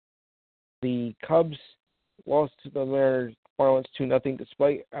 The Cubs lost to the Mariners 2-0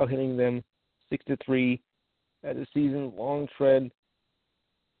 despite out-hitting them 6-3 at a season-long tread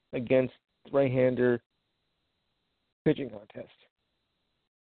against right-hander pitching contest.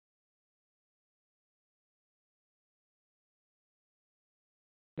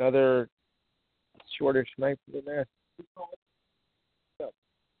 Another shortish night for the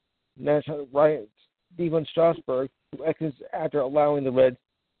Nats. Steven Strasburg, who exits after allowing the Reds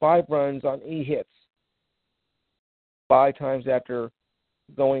 5 runs on 8 hits. 5 times after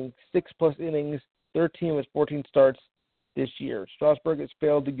going 6+ innings, 13 of his 14 starts this year. Strasburg has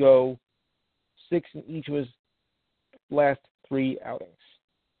failed to go 6 in each of his last 3 outings.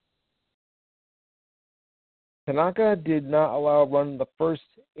 Tanaka did not allow a run in the first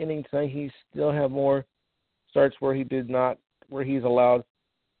inning tonight. He still have more starts where he's allowed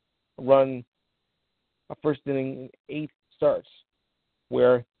a run a first inning in 8 starts,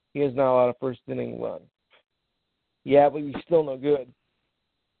 where he has not allowed a first inning run. Yeah, but he's still no good.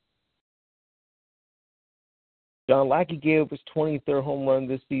 John Lackey gave up his 23rd home run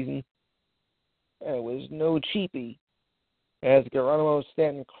this season, and it was no cheapie, as Geronimo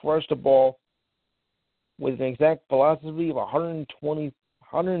Stanton crushed a ball with an exact velocity of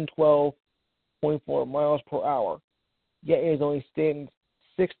 112.4 miles per hour. Yet it is only Stanton's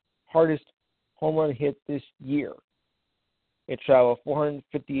 6th hardest home run hit this year. It traveled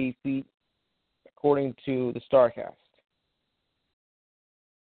 458 feet, according to the StarCast.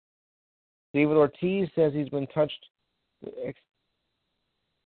 David Ortiz says he's been touched with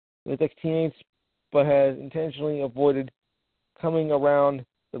ex-teammates, but has intentionally avoided coming around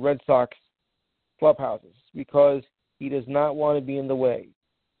the Red Sox clubhouses because he does not want to be in the way.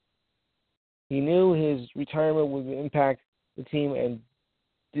 He knew his retirement would impact the team and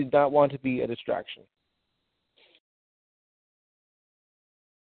did not want to be a distraction.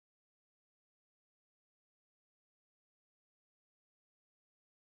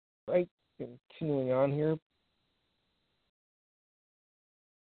 Right, continuing on here.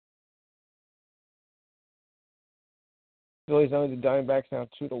 Phillies only the Diamondbacks now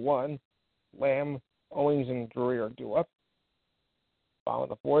 2-1. Lamb, Owings, and Drury are due up. Bottom of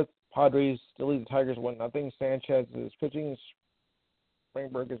the 4th. Padres still lead the Tigers 1-0. Sanchez is pitching.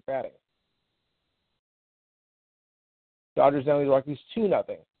 Springberg is batting. Dodgers now lead the Rockies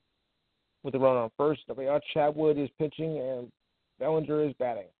 2-0. With a run on first. Nobody out. Chatwood is pitching and Bellinger is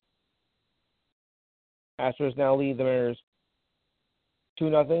batting. Astros now lead the Mariners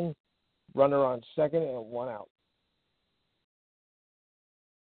 2-0. Runner on second and 1 out.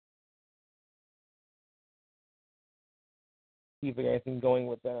 See if there's anything going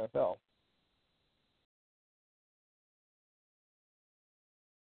with the NFL.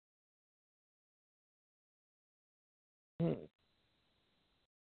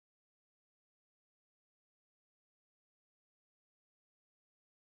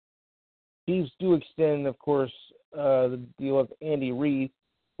 Chiefs do extend, of course, the deal with Andy Reid,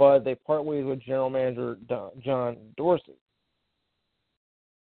 but they part ways with general manager John Dorsey.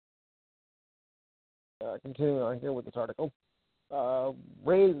 Continuing on here with this article.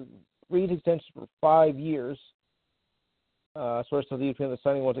 Reid extension for 5 years. Source of the opinion the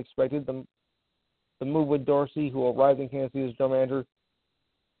signing was expected. The move with Dorsey, who arrived in Kansas City as general manager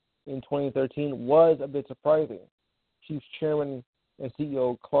in 2013, was a bit surprising. Chiefs chairman and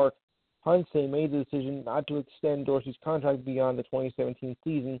CEO Clark Hunsey made the decision not to extend Dorsey's contract beyond the 2017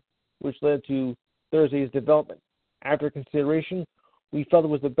 season, which led to Thursday's development. After consideration, we felt it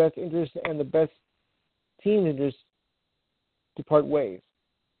was the best interest and the best team interest to part ways.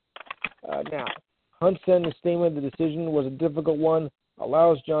 Now, Hunt said in a statement the decision was a difficult one,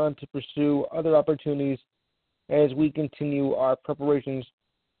 allows John to pursue other opportunities as we continue our preparations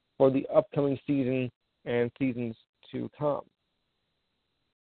for the upcoming season and seasons to come.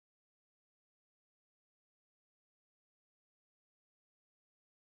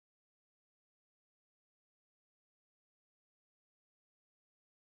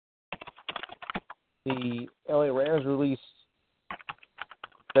 The LA Rams released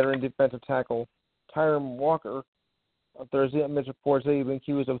veteran defensive tackle Tyron Walker on Thursday amidst reports that he's been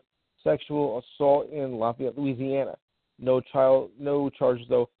accused of sexual assault in Lafayette, Louisiana. No charges,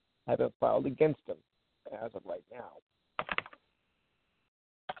 though, have been filed against him as of right now.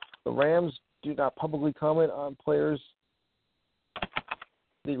 The Rams do not publicly comment on players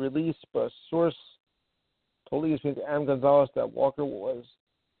they release, but a source told ESPN's Adam Gonzalez that Walker was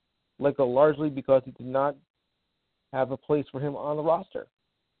let go largely because he did not have a place for him on the roster.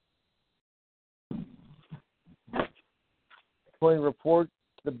 According to a report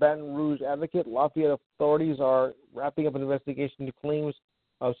to the Baton Rouge Advocate, Lafayette authorities are wrapping up an investigation into claims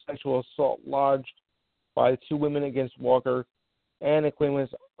of sexual assault lodged by 2 women against Walker and the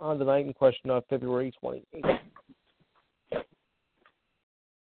claimants on the night in question of February 28th.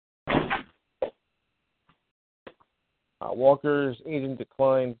 Walker's agent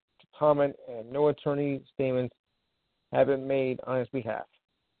declined to comment, and no attorney statements have been made on his behalf.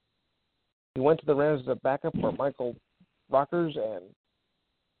 He went to the Rams as a backup for Michael Rockers and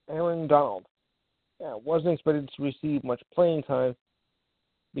Aaron Donald. Wasn't expected to receive much playing time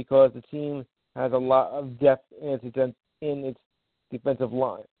because the team has a lot of depth in its defensive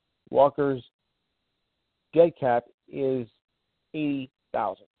line. Walker's dead cap is $80,000.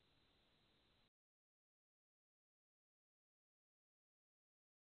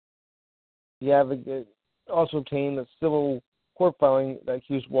 The advocate also obtained a civil court filing that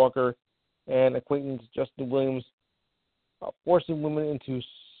accused Walker and acquaintance Justin Williams of forcing women into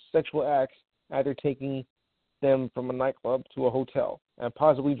sexual acts after taking them from a nightclub to a hotel and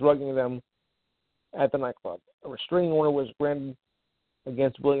possibly drugging them at the nightclub. A restraining order was granted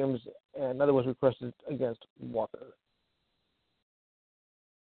against Williams and another was requested against Walker.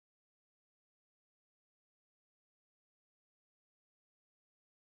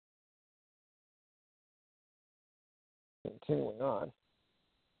 Continuing on.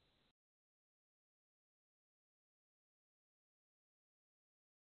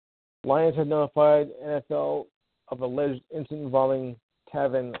 Lions have notified NFL of alleged incident involving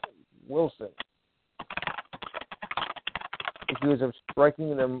Tavon Wilson, accused of striking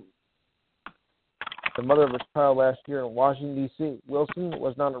the mother of his child last year in Washington, D.C. Wilson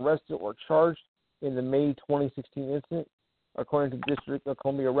was not arrested or charged in the May 2016 incident, according to District of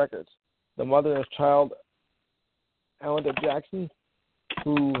Columbia records. The mother and his child, Alanda Jackson,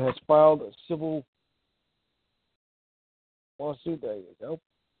 who has filed a civil lawsuit, there you go,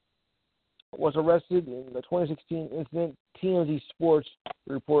 was arrested in the 2016 incident. TMZ Sports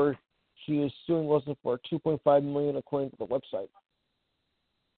reported she is suing Wilson for $2.5 million, according to the website.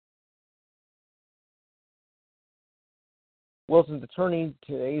 Wilson's attorney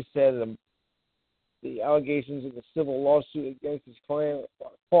today said the allegations in the civil lawsuit against his client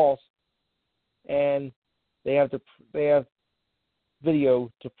are false, and they have video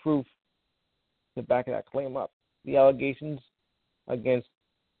to prove to back that claim up. The allegations against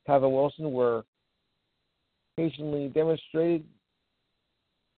Tavon Wilson were patiently demonstrated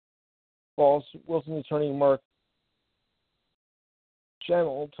false. Wilson's attorney Mark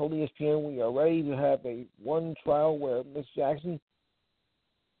Channel told ESPN, "We are ready to have one trial where Ms. Jackson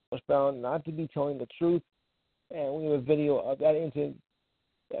was found not to be telling the truth, and we have a video of that incident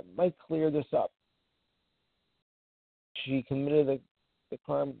that might clear this up. She committed the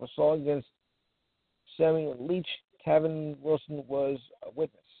crime of assault against Samuel Leach. Tavon Wilson was a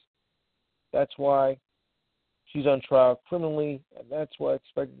witness. That's why she's on trial criminally, and that's why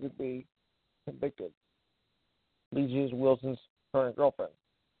expected to be convicted." Leach is Wilson's current girlfriend.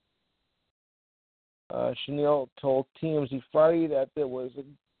 Chanel told TMZ Friday that there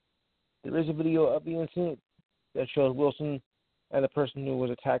is a video of the incident that shows Wilson and the person who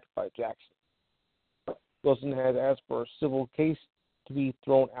was attacked by Jackson. Wilson has asked for a civil case to be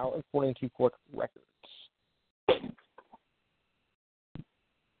thrown out according to court records.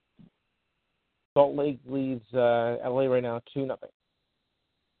 Salt Lake leads LA right now 2-0.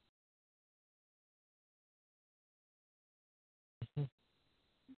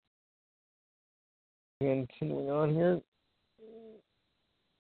 Continuing on here.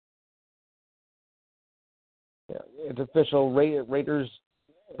 Yeah, it's official. Raiders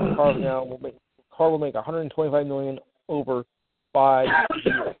Carr will make $125 million over 5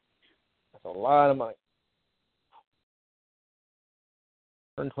 years. That's a lot of money.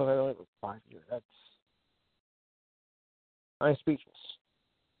 $125 million over 5 years. I'm speechless.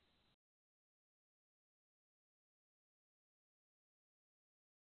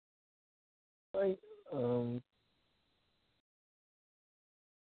 Right. All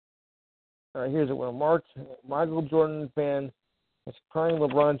right, here's it. Where Michael Jordan fan is crying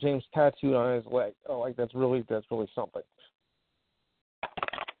LeBron James tattooed on his leg. Oh, like that's really something.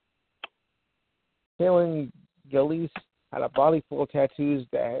 Kalen Gillies had a body full of tattoos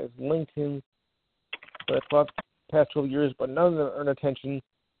that has linked him for the past 12 years, but none of them earned attention.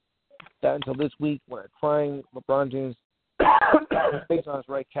 That until this week when a crying LeBron James face on his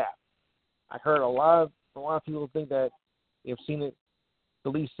right calf. I heard a lot of people think that they've seen it.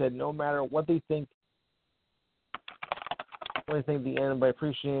 Gillies said no matter what they think, at the end, but I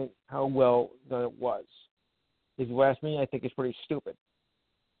appreciate how well done it was. If you ask me, I think it's pretty stupid.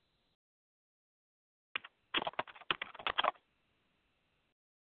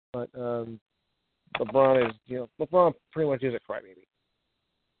 But LeBron pretty much is a crybaby.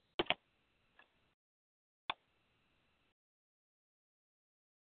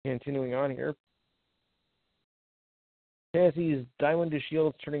 Continuing on here. Tennessee's Diamond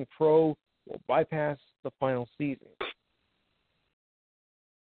DeShields turning pro will bypass the final season.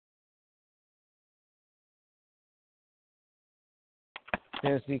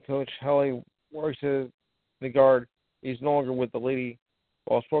 Tennessee coach Holly works as the guard. He's no longer with the Lady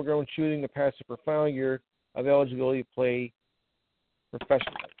Balls program, choosing to pass the final year of eligibility to play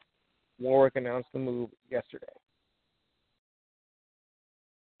professionally. Warwick announced the move yesterday.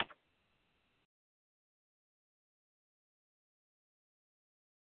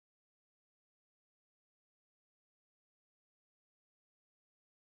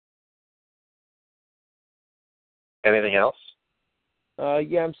 Anything else?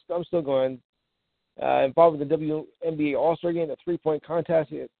 Yeah, I'm still going. Involved with the WNBA All-Star Game, the three-point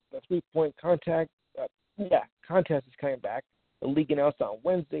contest. Contest is coming back. The league announced on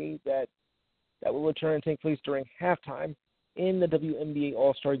Wednesday that will return and take place during halftime in the WNBA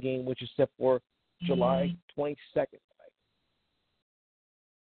All-Star Game, which is set for July 22nd.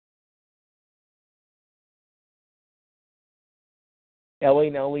 LA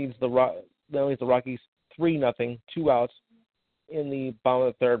now leads the Rockies 3-0, 2 outs in the bottom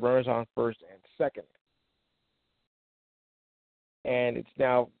of the third, runners on first and second. And it's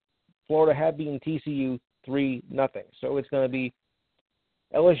now Florida have beaten TCU 3-0. So it's going to be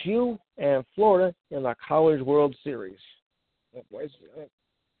LSU and Florida in the College World Series. Oh, boy,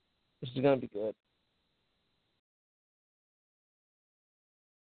 this is going to be good.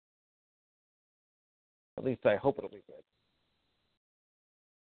 At least I hope it'll be good.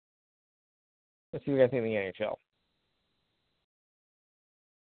 Let's see what I think of the NHL.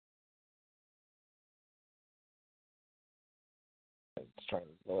 Let's try to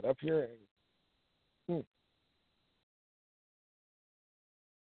load up here.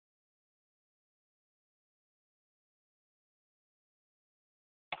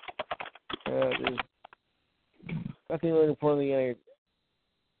 There's nothing really important in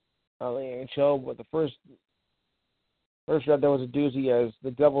the NHL, but the first draft, that was a doozy, as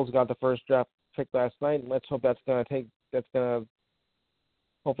the Devils got the first draft pick last night, and let's hope that's going to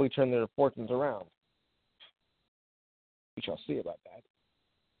hopefully turn their fortunes around. We shall see about that.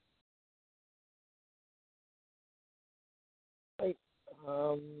 Right.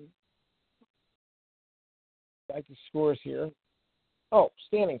 Back to scores here. Oh,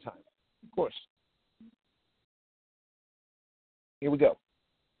 standing time, of course. Here we go.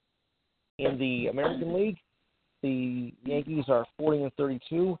 In the American League, the Yankees are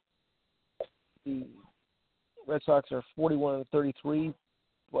 40-32. The Red Sox are 41-33,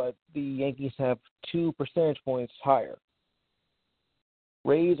 but the Yankees have 2 percentage points higher.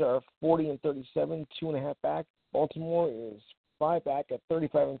 Rays are 40-37, 2.5 back. Baltimore is 5 back at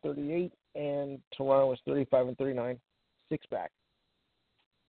 35-38, and Toronto is 35-39, 6 back.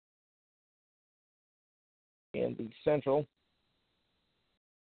 In the Central,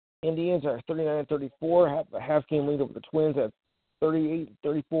 Indians are 39-34, have a half-game lead over the Twins at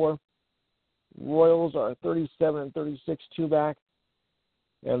 38-34. Royals are 37-36, 2 back.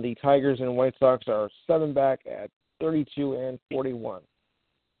 And the Tigers and White Sox are 7 back at 32-41.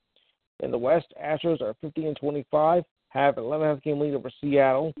 In the West, Astros are 50-25, have an 11.5-game lead over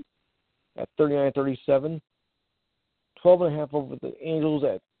Seattle at 39-37. 12.5 over the Angels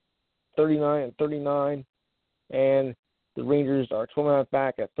at 39-39. And the Rangers are 12.5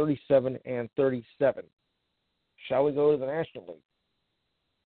 back at 37-37. Shall we go to the National League?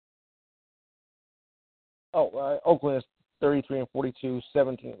 Oakland is 33-42,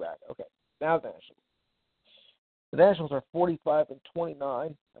 17 back. Okay, now the National League. The Nationals are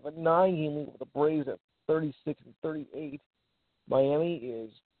 45-29, have a 9-game lead with the Braves at 36-38. Miami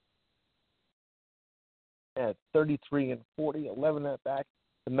is at 33-40, 11 back.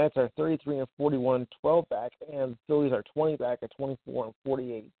 The Mets are 33-41, 12 back, and the Phillies are 20 back at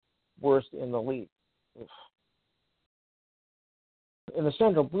 24-48, worst in the league. Oof. In the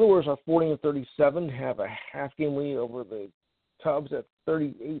Central, Brewers are 40-37, have a half-game lead over the Cubs at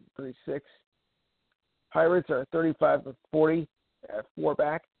 38-36. Pirates are 35-40 at 4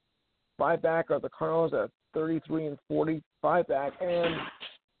 back. 5 back are the Cardinals at 33-40, 5 back, and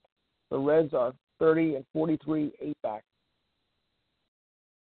the Reds are 30-43, 8 back.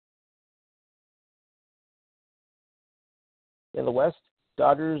 In the West,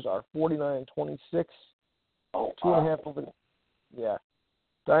 Dodgers are 49-26, 2.5 over. Yeah.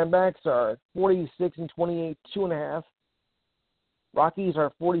 Diamondbacks are 46-28, 2.5. Rockies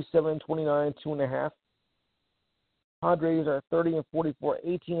are 47-29, 2.5. Padres are 30-44,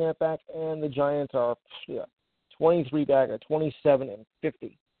 18 back, and the Giants are 23 back at 27-50.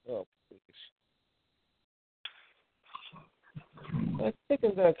 Oh, please. I think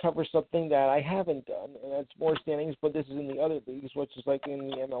I'm going to cover something that I haven't done, and that's more standings, but this is in the other leagues, which is like in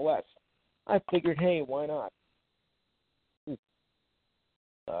the MLS. I figured, hey, why not?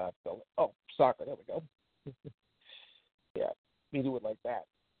 Soccer, there we go. Yeah, we do it like that.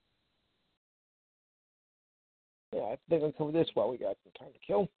 Yeah, I think I'll cover this while we got some time to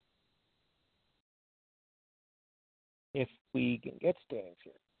kill. If we can get standings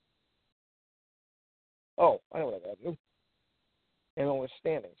here. Oh, I know what I got to do. MLS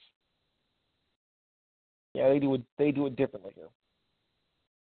standings. Yeah, they do it differently here.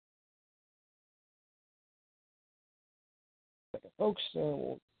 Second, folks, and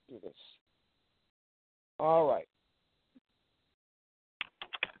we'll do this. All right.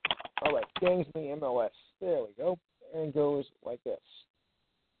 All right, gangs in the MLS. There we go. And it goes like this.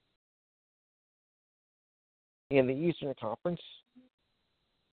 In the Eastern Conference,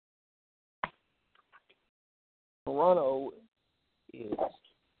 Toronto is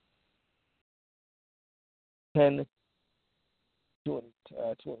 10-2-5.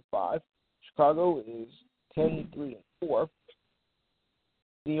 Chicago is 10-3-4.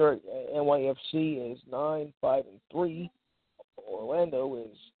 New York NYFC is 9-5-3. Orlando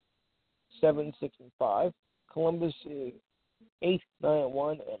is 7-6-5. Columbus is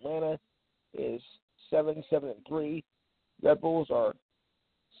 8-9-1. Atlanta is 7-7-3. Red Bulls are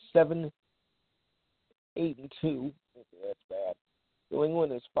 7-8-2. That's bad. New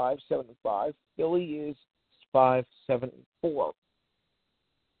England is 5-7-5. Philly is 5-7-4.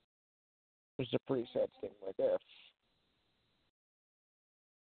 Which is a pretty sad thing right there.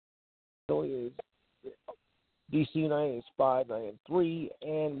 Philly is DC United is 5-9-3,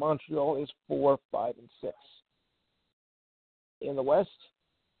 and Montreal is 4-5-6. In the West,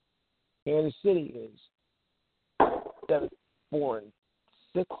 Kansas City is 7-4-6.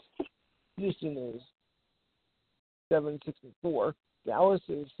 Houston is 7-6-4. Dallas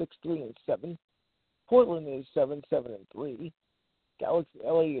is 6-3-7. Portland is 7-7-3.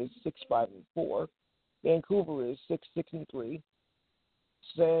 LA is 6-5-4. Vancouver is 6-6-3.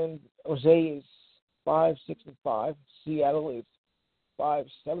 San Jose is 5-6-5. Seattle is 5-7-5.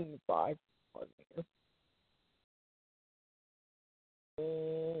 Pardon me.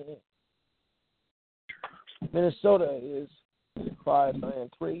 Minnesota is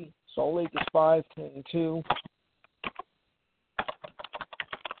 5-9-3. Salt Lake is 5-10-2.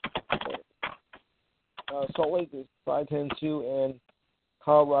 Salt Lake is 5-10-2, and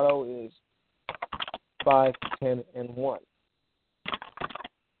Colorado is 5-10-1.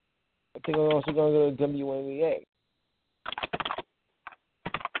 I think we're also going to go to WNBA.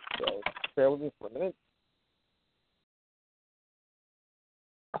 So bear with me for a minute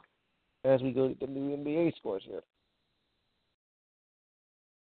as we go to WNBA scores here.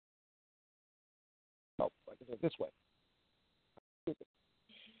 Oh, I can do it this way.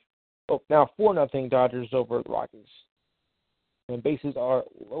 Oh, now 4-0 Dodgers over the Rockies. And bases are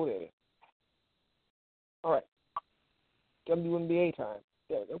loaded. All right. WNBA time.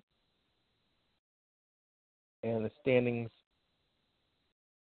 There we go. And the standings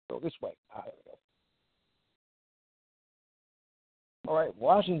go this way. There we go. All right.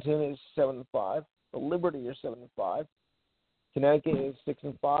 Washington is 7-5. The Liberty are 7-5. Connecticut is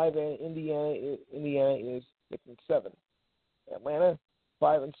 6-5, and Indiana is 6-7. Atlanta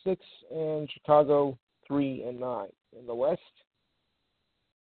 5-6, and Chicago 3-9. In the West,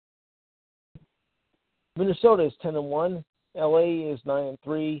 Minnesota is 10-1. LA is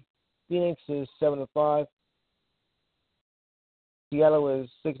 9-3. Phoenix is 7-5. Seattle is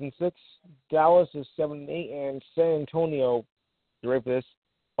 6-6. Dallas is 7-8, and San Antonio, you ready for this?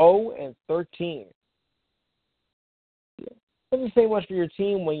 0-13. Doesn't say much for your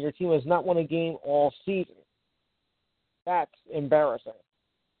team when your team has not won a game all season. That's embarrassing.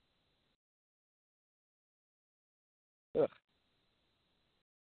 Ugh.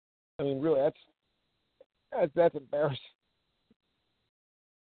 I mean, really, that's embarrassing.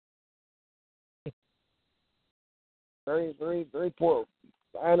 Very, very, very poor.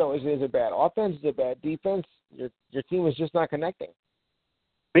 I know, is it bad offense? Is it bad defense? Your team is just not connecting.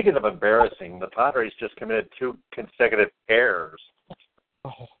 Speaking of embarrassing, the Padres just committed 2 consecutive errors.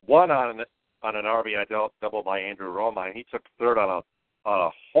 Oh. One on an RBI double by Andrew Romine. He took third on a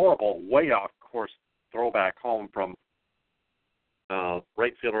horrible, way off course throwback home from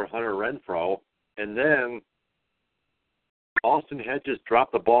right fielder Hunter Renfroe, and then Austin Hedges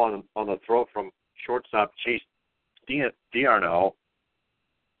dropped the ball on the throw from shortstop Chase Diarno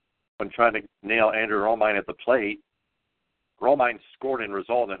when trying to nail Andrew Romine at the plate. Romine scored and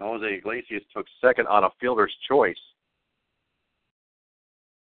resulted, and Jose Iglesias took second on a fielder's choice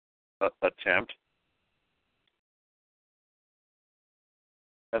attempt.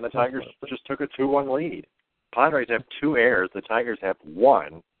 And the Tigers just took a 2-1 lead. Padres have 2 errors. The Tigers have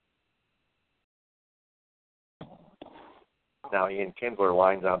 1. Now Ian Kinsler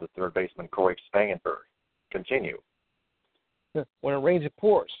lines out the third baseman Corey Spangenberg. Continue. When it rains, it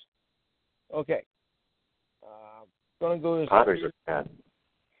pours. Okay. Going to go to Padres are bad.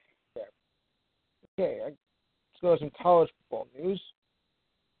 Okay, let's go to some college football news.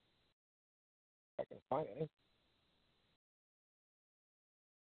 If I can find any.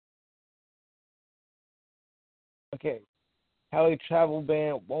 Okay. Cali travel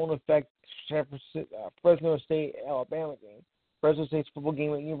ban won't affect Fresno State Alabama game. Fresno State's football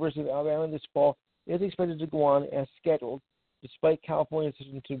game at the University of Alabama this fall is expected to go on as scheduled despite California's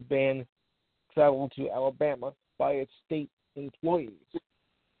decision to ban travel to Alabama by its state employees.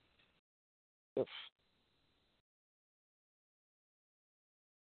 Oof.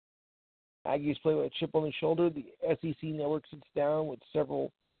 Aggies play with a chip on the shoulder. The SEC network sits down with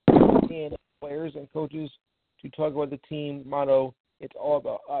several players and coaches to talk about the team motto, "It's all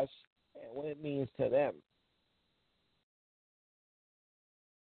about us," and what it means to them.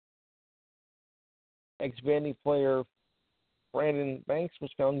 Ex-Vandy player Brandon Banks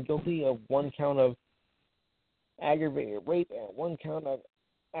was found guilty of one count of aggravated rape and one count of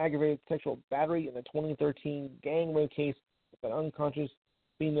aggravated sexual battery in the 2013 gang rape case of an unconscious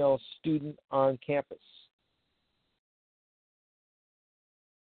female student on campus.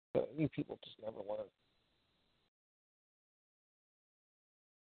 So you people just never learn.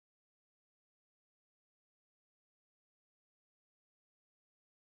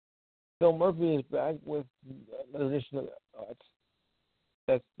 Phil Murphy is back with another edition of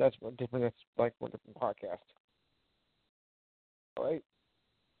that's one different. That's like one different podcast. All right.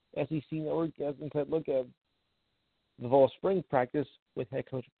 SEC Network has an inside look at the fall spring practice with head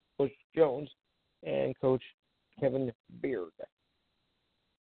coach Coach Jones and coach Kevin Beard.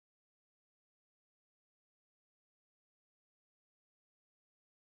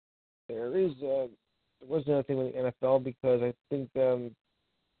 There was another thing with the NFL because I think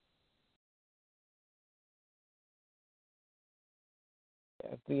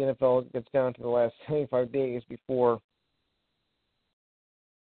if the NFL gets down to the last 75 days before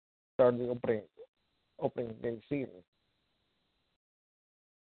starting the opening day season.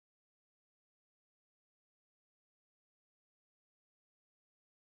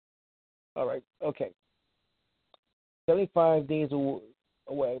 All right, okay. 75 days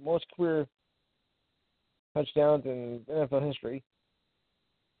away. Most career touchdowns in NFL history.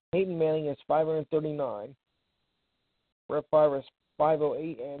 Peyton Manning is 539. Brett Favre is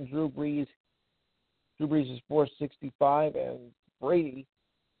 508, and Drew Brees is 465, and Brady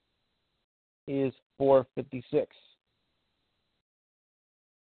is 456.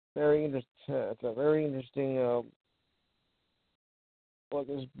 Very interesting. It's a very interesting look.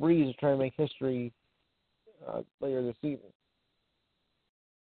 This Brees is trying to make history later this season.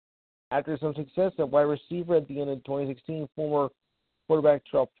 After some success at wide receiver at the end of 2016, former quarterback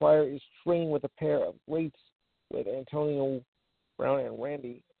Terrell Pryor is training with a pair of greats with Antonio Brown and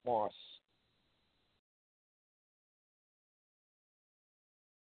Randy Moss.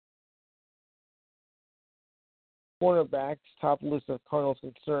 Cornerbacks top list of Cardinals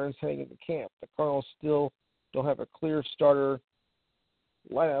concerns heading into camp. The Cardinals still don't have a clear starter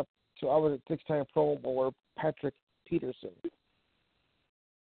lineup to opposite six-time Pro Bowler Patrick Peterson.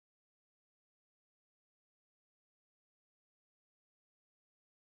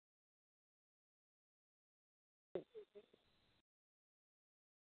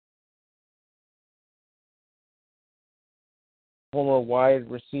 Former wide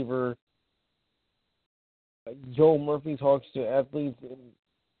receiver Joe Murphy talks to athletes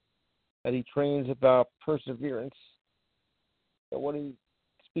that he trains about perseverance. And what he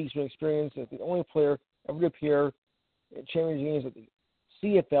speaks from experience as the only player ever to appear in championship games at the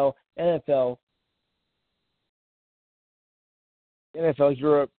CFL, NFL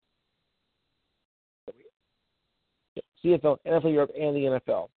Europe, CFL, NFL Europe, and the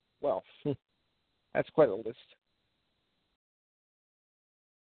NFL. Well, that's quite a list.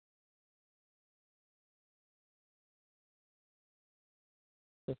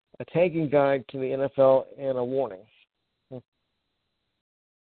 A tanking guide to the NFL and a warning.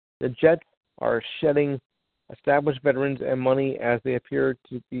 The Jets are shedding established veterans and money as they appear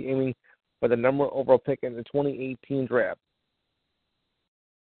to be aiming for the number one overall pick in the 2018 draft.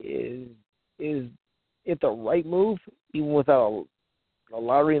 Is it the right move, even without a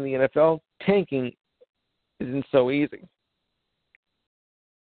lottery in the NFL? Tanking isn't so easy.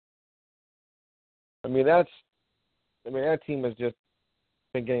 That team has just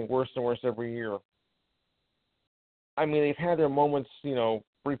been getting worse and worse every year. They've had their moments,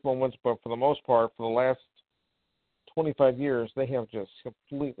 brief moments, but for the most part, for the last 25 years, they have just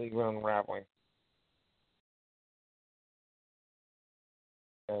completely gone unraveling.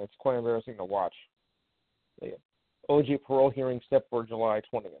 And it's quite embarrassing to watch. O.J. parole hearing set for July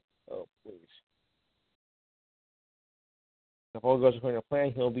 20th. Oh, please. If all goes according to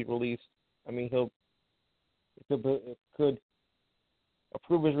plan, he'll be released. It could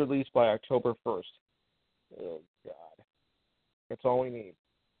approve his release by October 1st. Oh, God. That's all we need.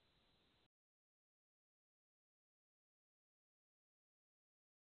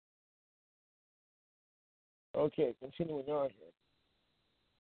 Okay, continuing on here.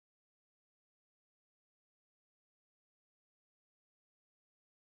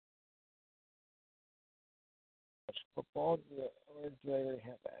 football? Or do I already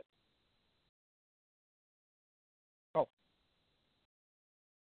have that? Oh.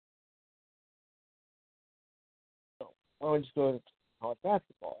 No. Why don't we just go to college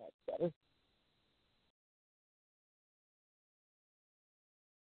basketball? That's better.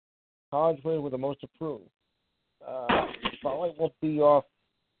 College players with the most approved. Spotlight won't be off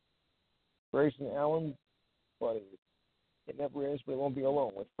Grayson Allen, but it never is, but it won't be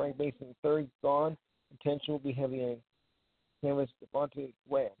alone. With Frank Mason III gone, attention will be heavy on canvas Devontae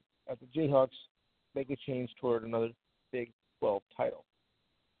Graham as the Jayhawks make a change toward another Big 12 title.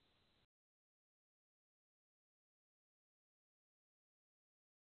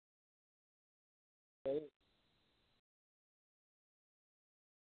 Okay.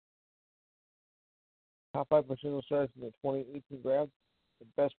 Top 5 potential stars in the 2018 draft. The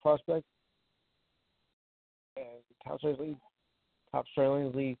best prospect and top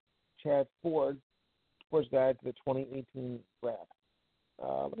starting lead Chad Ford was guide to the 2018 draft.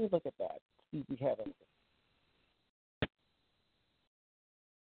 Let me look at that. See if we have anything.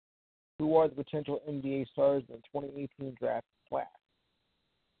 Who are the potential NBA stars in the 2018 draft class?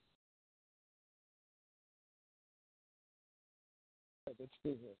 Let's see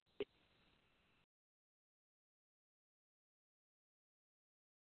here.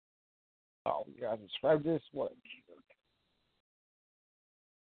 Oh, you guys described this? What a jerk.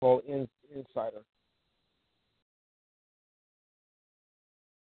 Well, insider.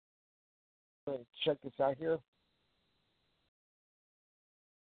 Check this out here.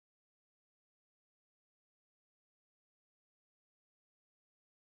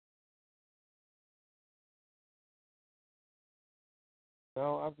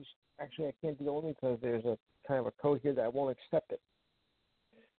 No, I can't do it because there's a kind of a code here that won't accept it.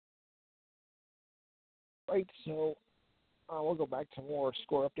 Right, so we'll go back to more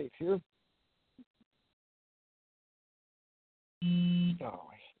score updates here. Oh,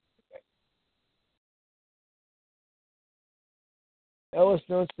 Ellis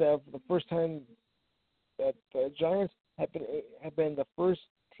notes that for the first time that the Giants have been the first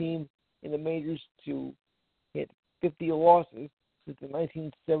team in the majors to hit 50 losses since the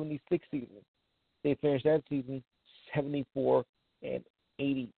 1976 season. They finished that season 74-88.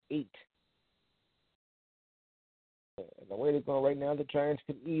 And the way they're going right now, the Giants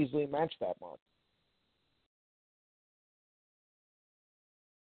could easily match that mark.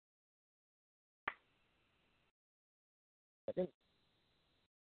 Second.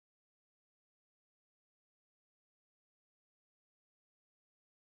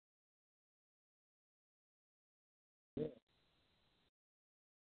 Yeah.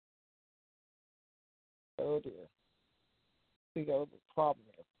 Oh dear. We got a problem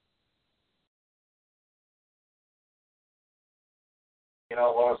here. You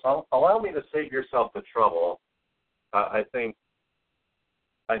know, Lois, allow me to save yourself the trouble. I think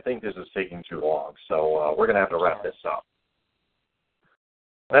this is taking too long, so we're going to have to wrap this up.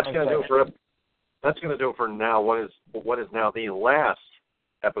 That's going to do it for now. What is now the last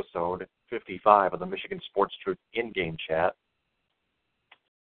episode 55 of the Michigan Sports Truth in-game chat.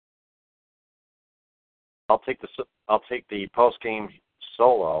 I'll take the post-game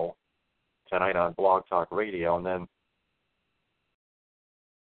solo tonight on Blog Talk Radio, and then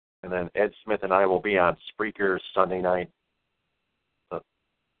Ed Smith and I will be on Spreaker Sunday night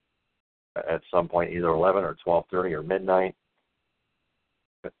at some point, either 11 or 12:30 or midnight.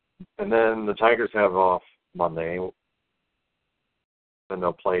 And then the Tigers have off Monday. Then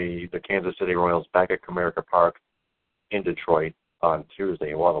they'll play the Kansas City Royals back at Comerica Park in Detroit on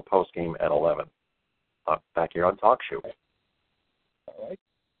Tuesday. We'll have a postgame at 11 back here on TalkShoe. All right.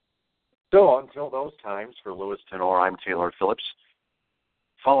 So until those times, for Louis Tenor, I'm Taylor Phillips.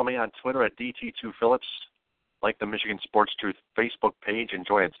 Follow me on Twitter at DT2Phillips. Like the Michigan Sports Truth Facebook page.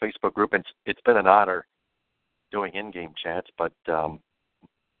 Enjoy its Facebook group. It's been an honor doing in-game chats, but now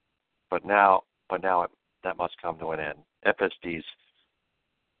that must come to an end. FSD's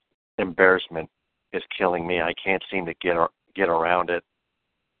embarrassment is killing me. I can't seem to get around it.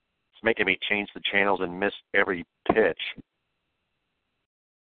 It's making me change the channels and miss every pitch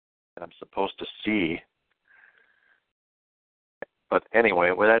that I'm supposed to see. But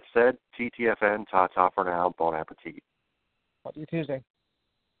anyway, with that said, TTFN, ta-ta for now, bon appetit. Talk to you Tuesday.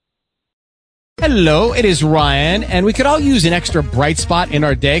 Hello, it is Ryan, and we could all use an extra bright spot in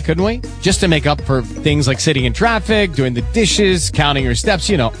our day, couldn't we? Just to make up for things like sitting in traffic, doing the dishes, counting your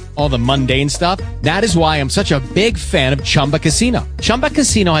steps, all the mundane stuff. That is why I'm such a big fan of Chumba Casino. Chumba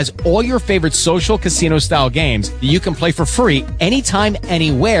Casino has all your favorite social casino-style games that you can play for free anytime,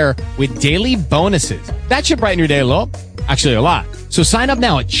 anywhere with daily bonuses. That should brighten your day a little. Actually, a lot. So sign up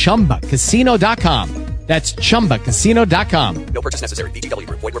now at ChumbaCasino.com. That's ChumbaCasino.com. No purchase necessary. VGW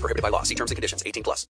Group. Void where prohibited by law. See terms and conditions. 18+.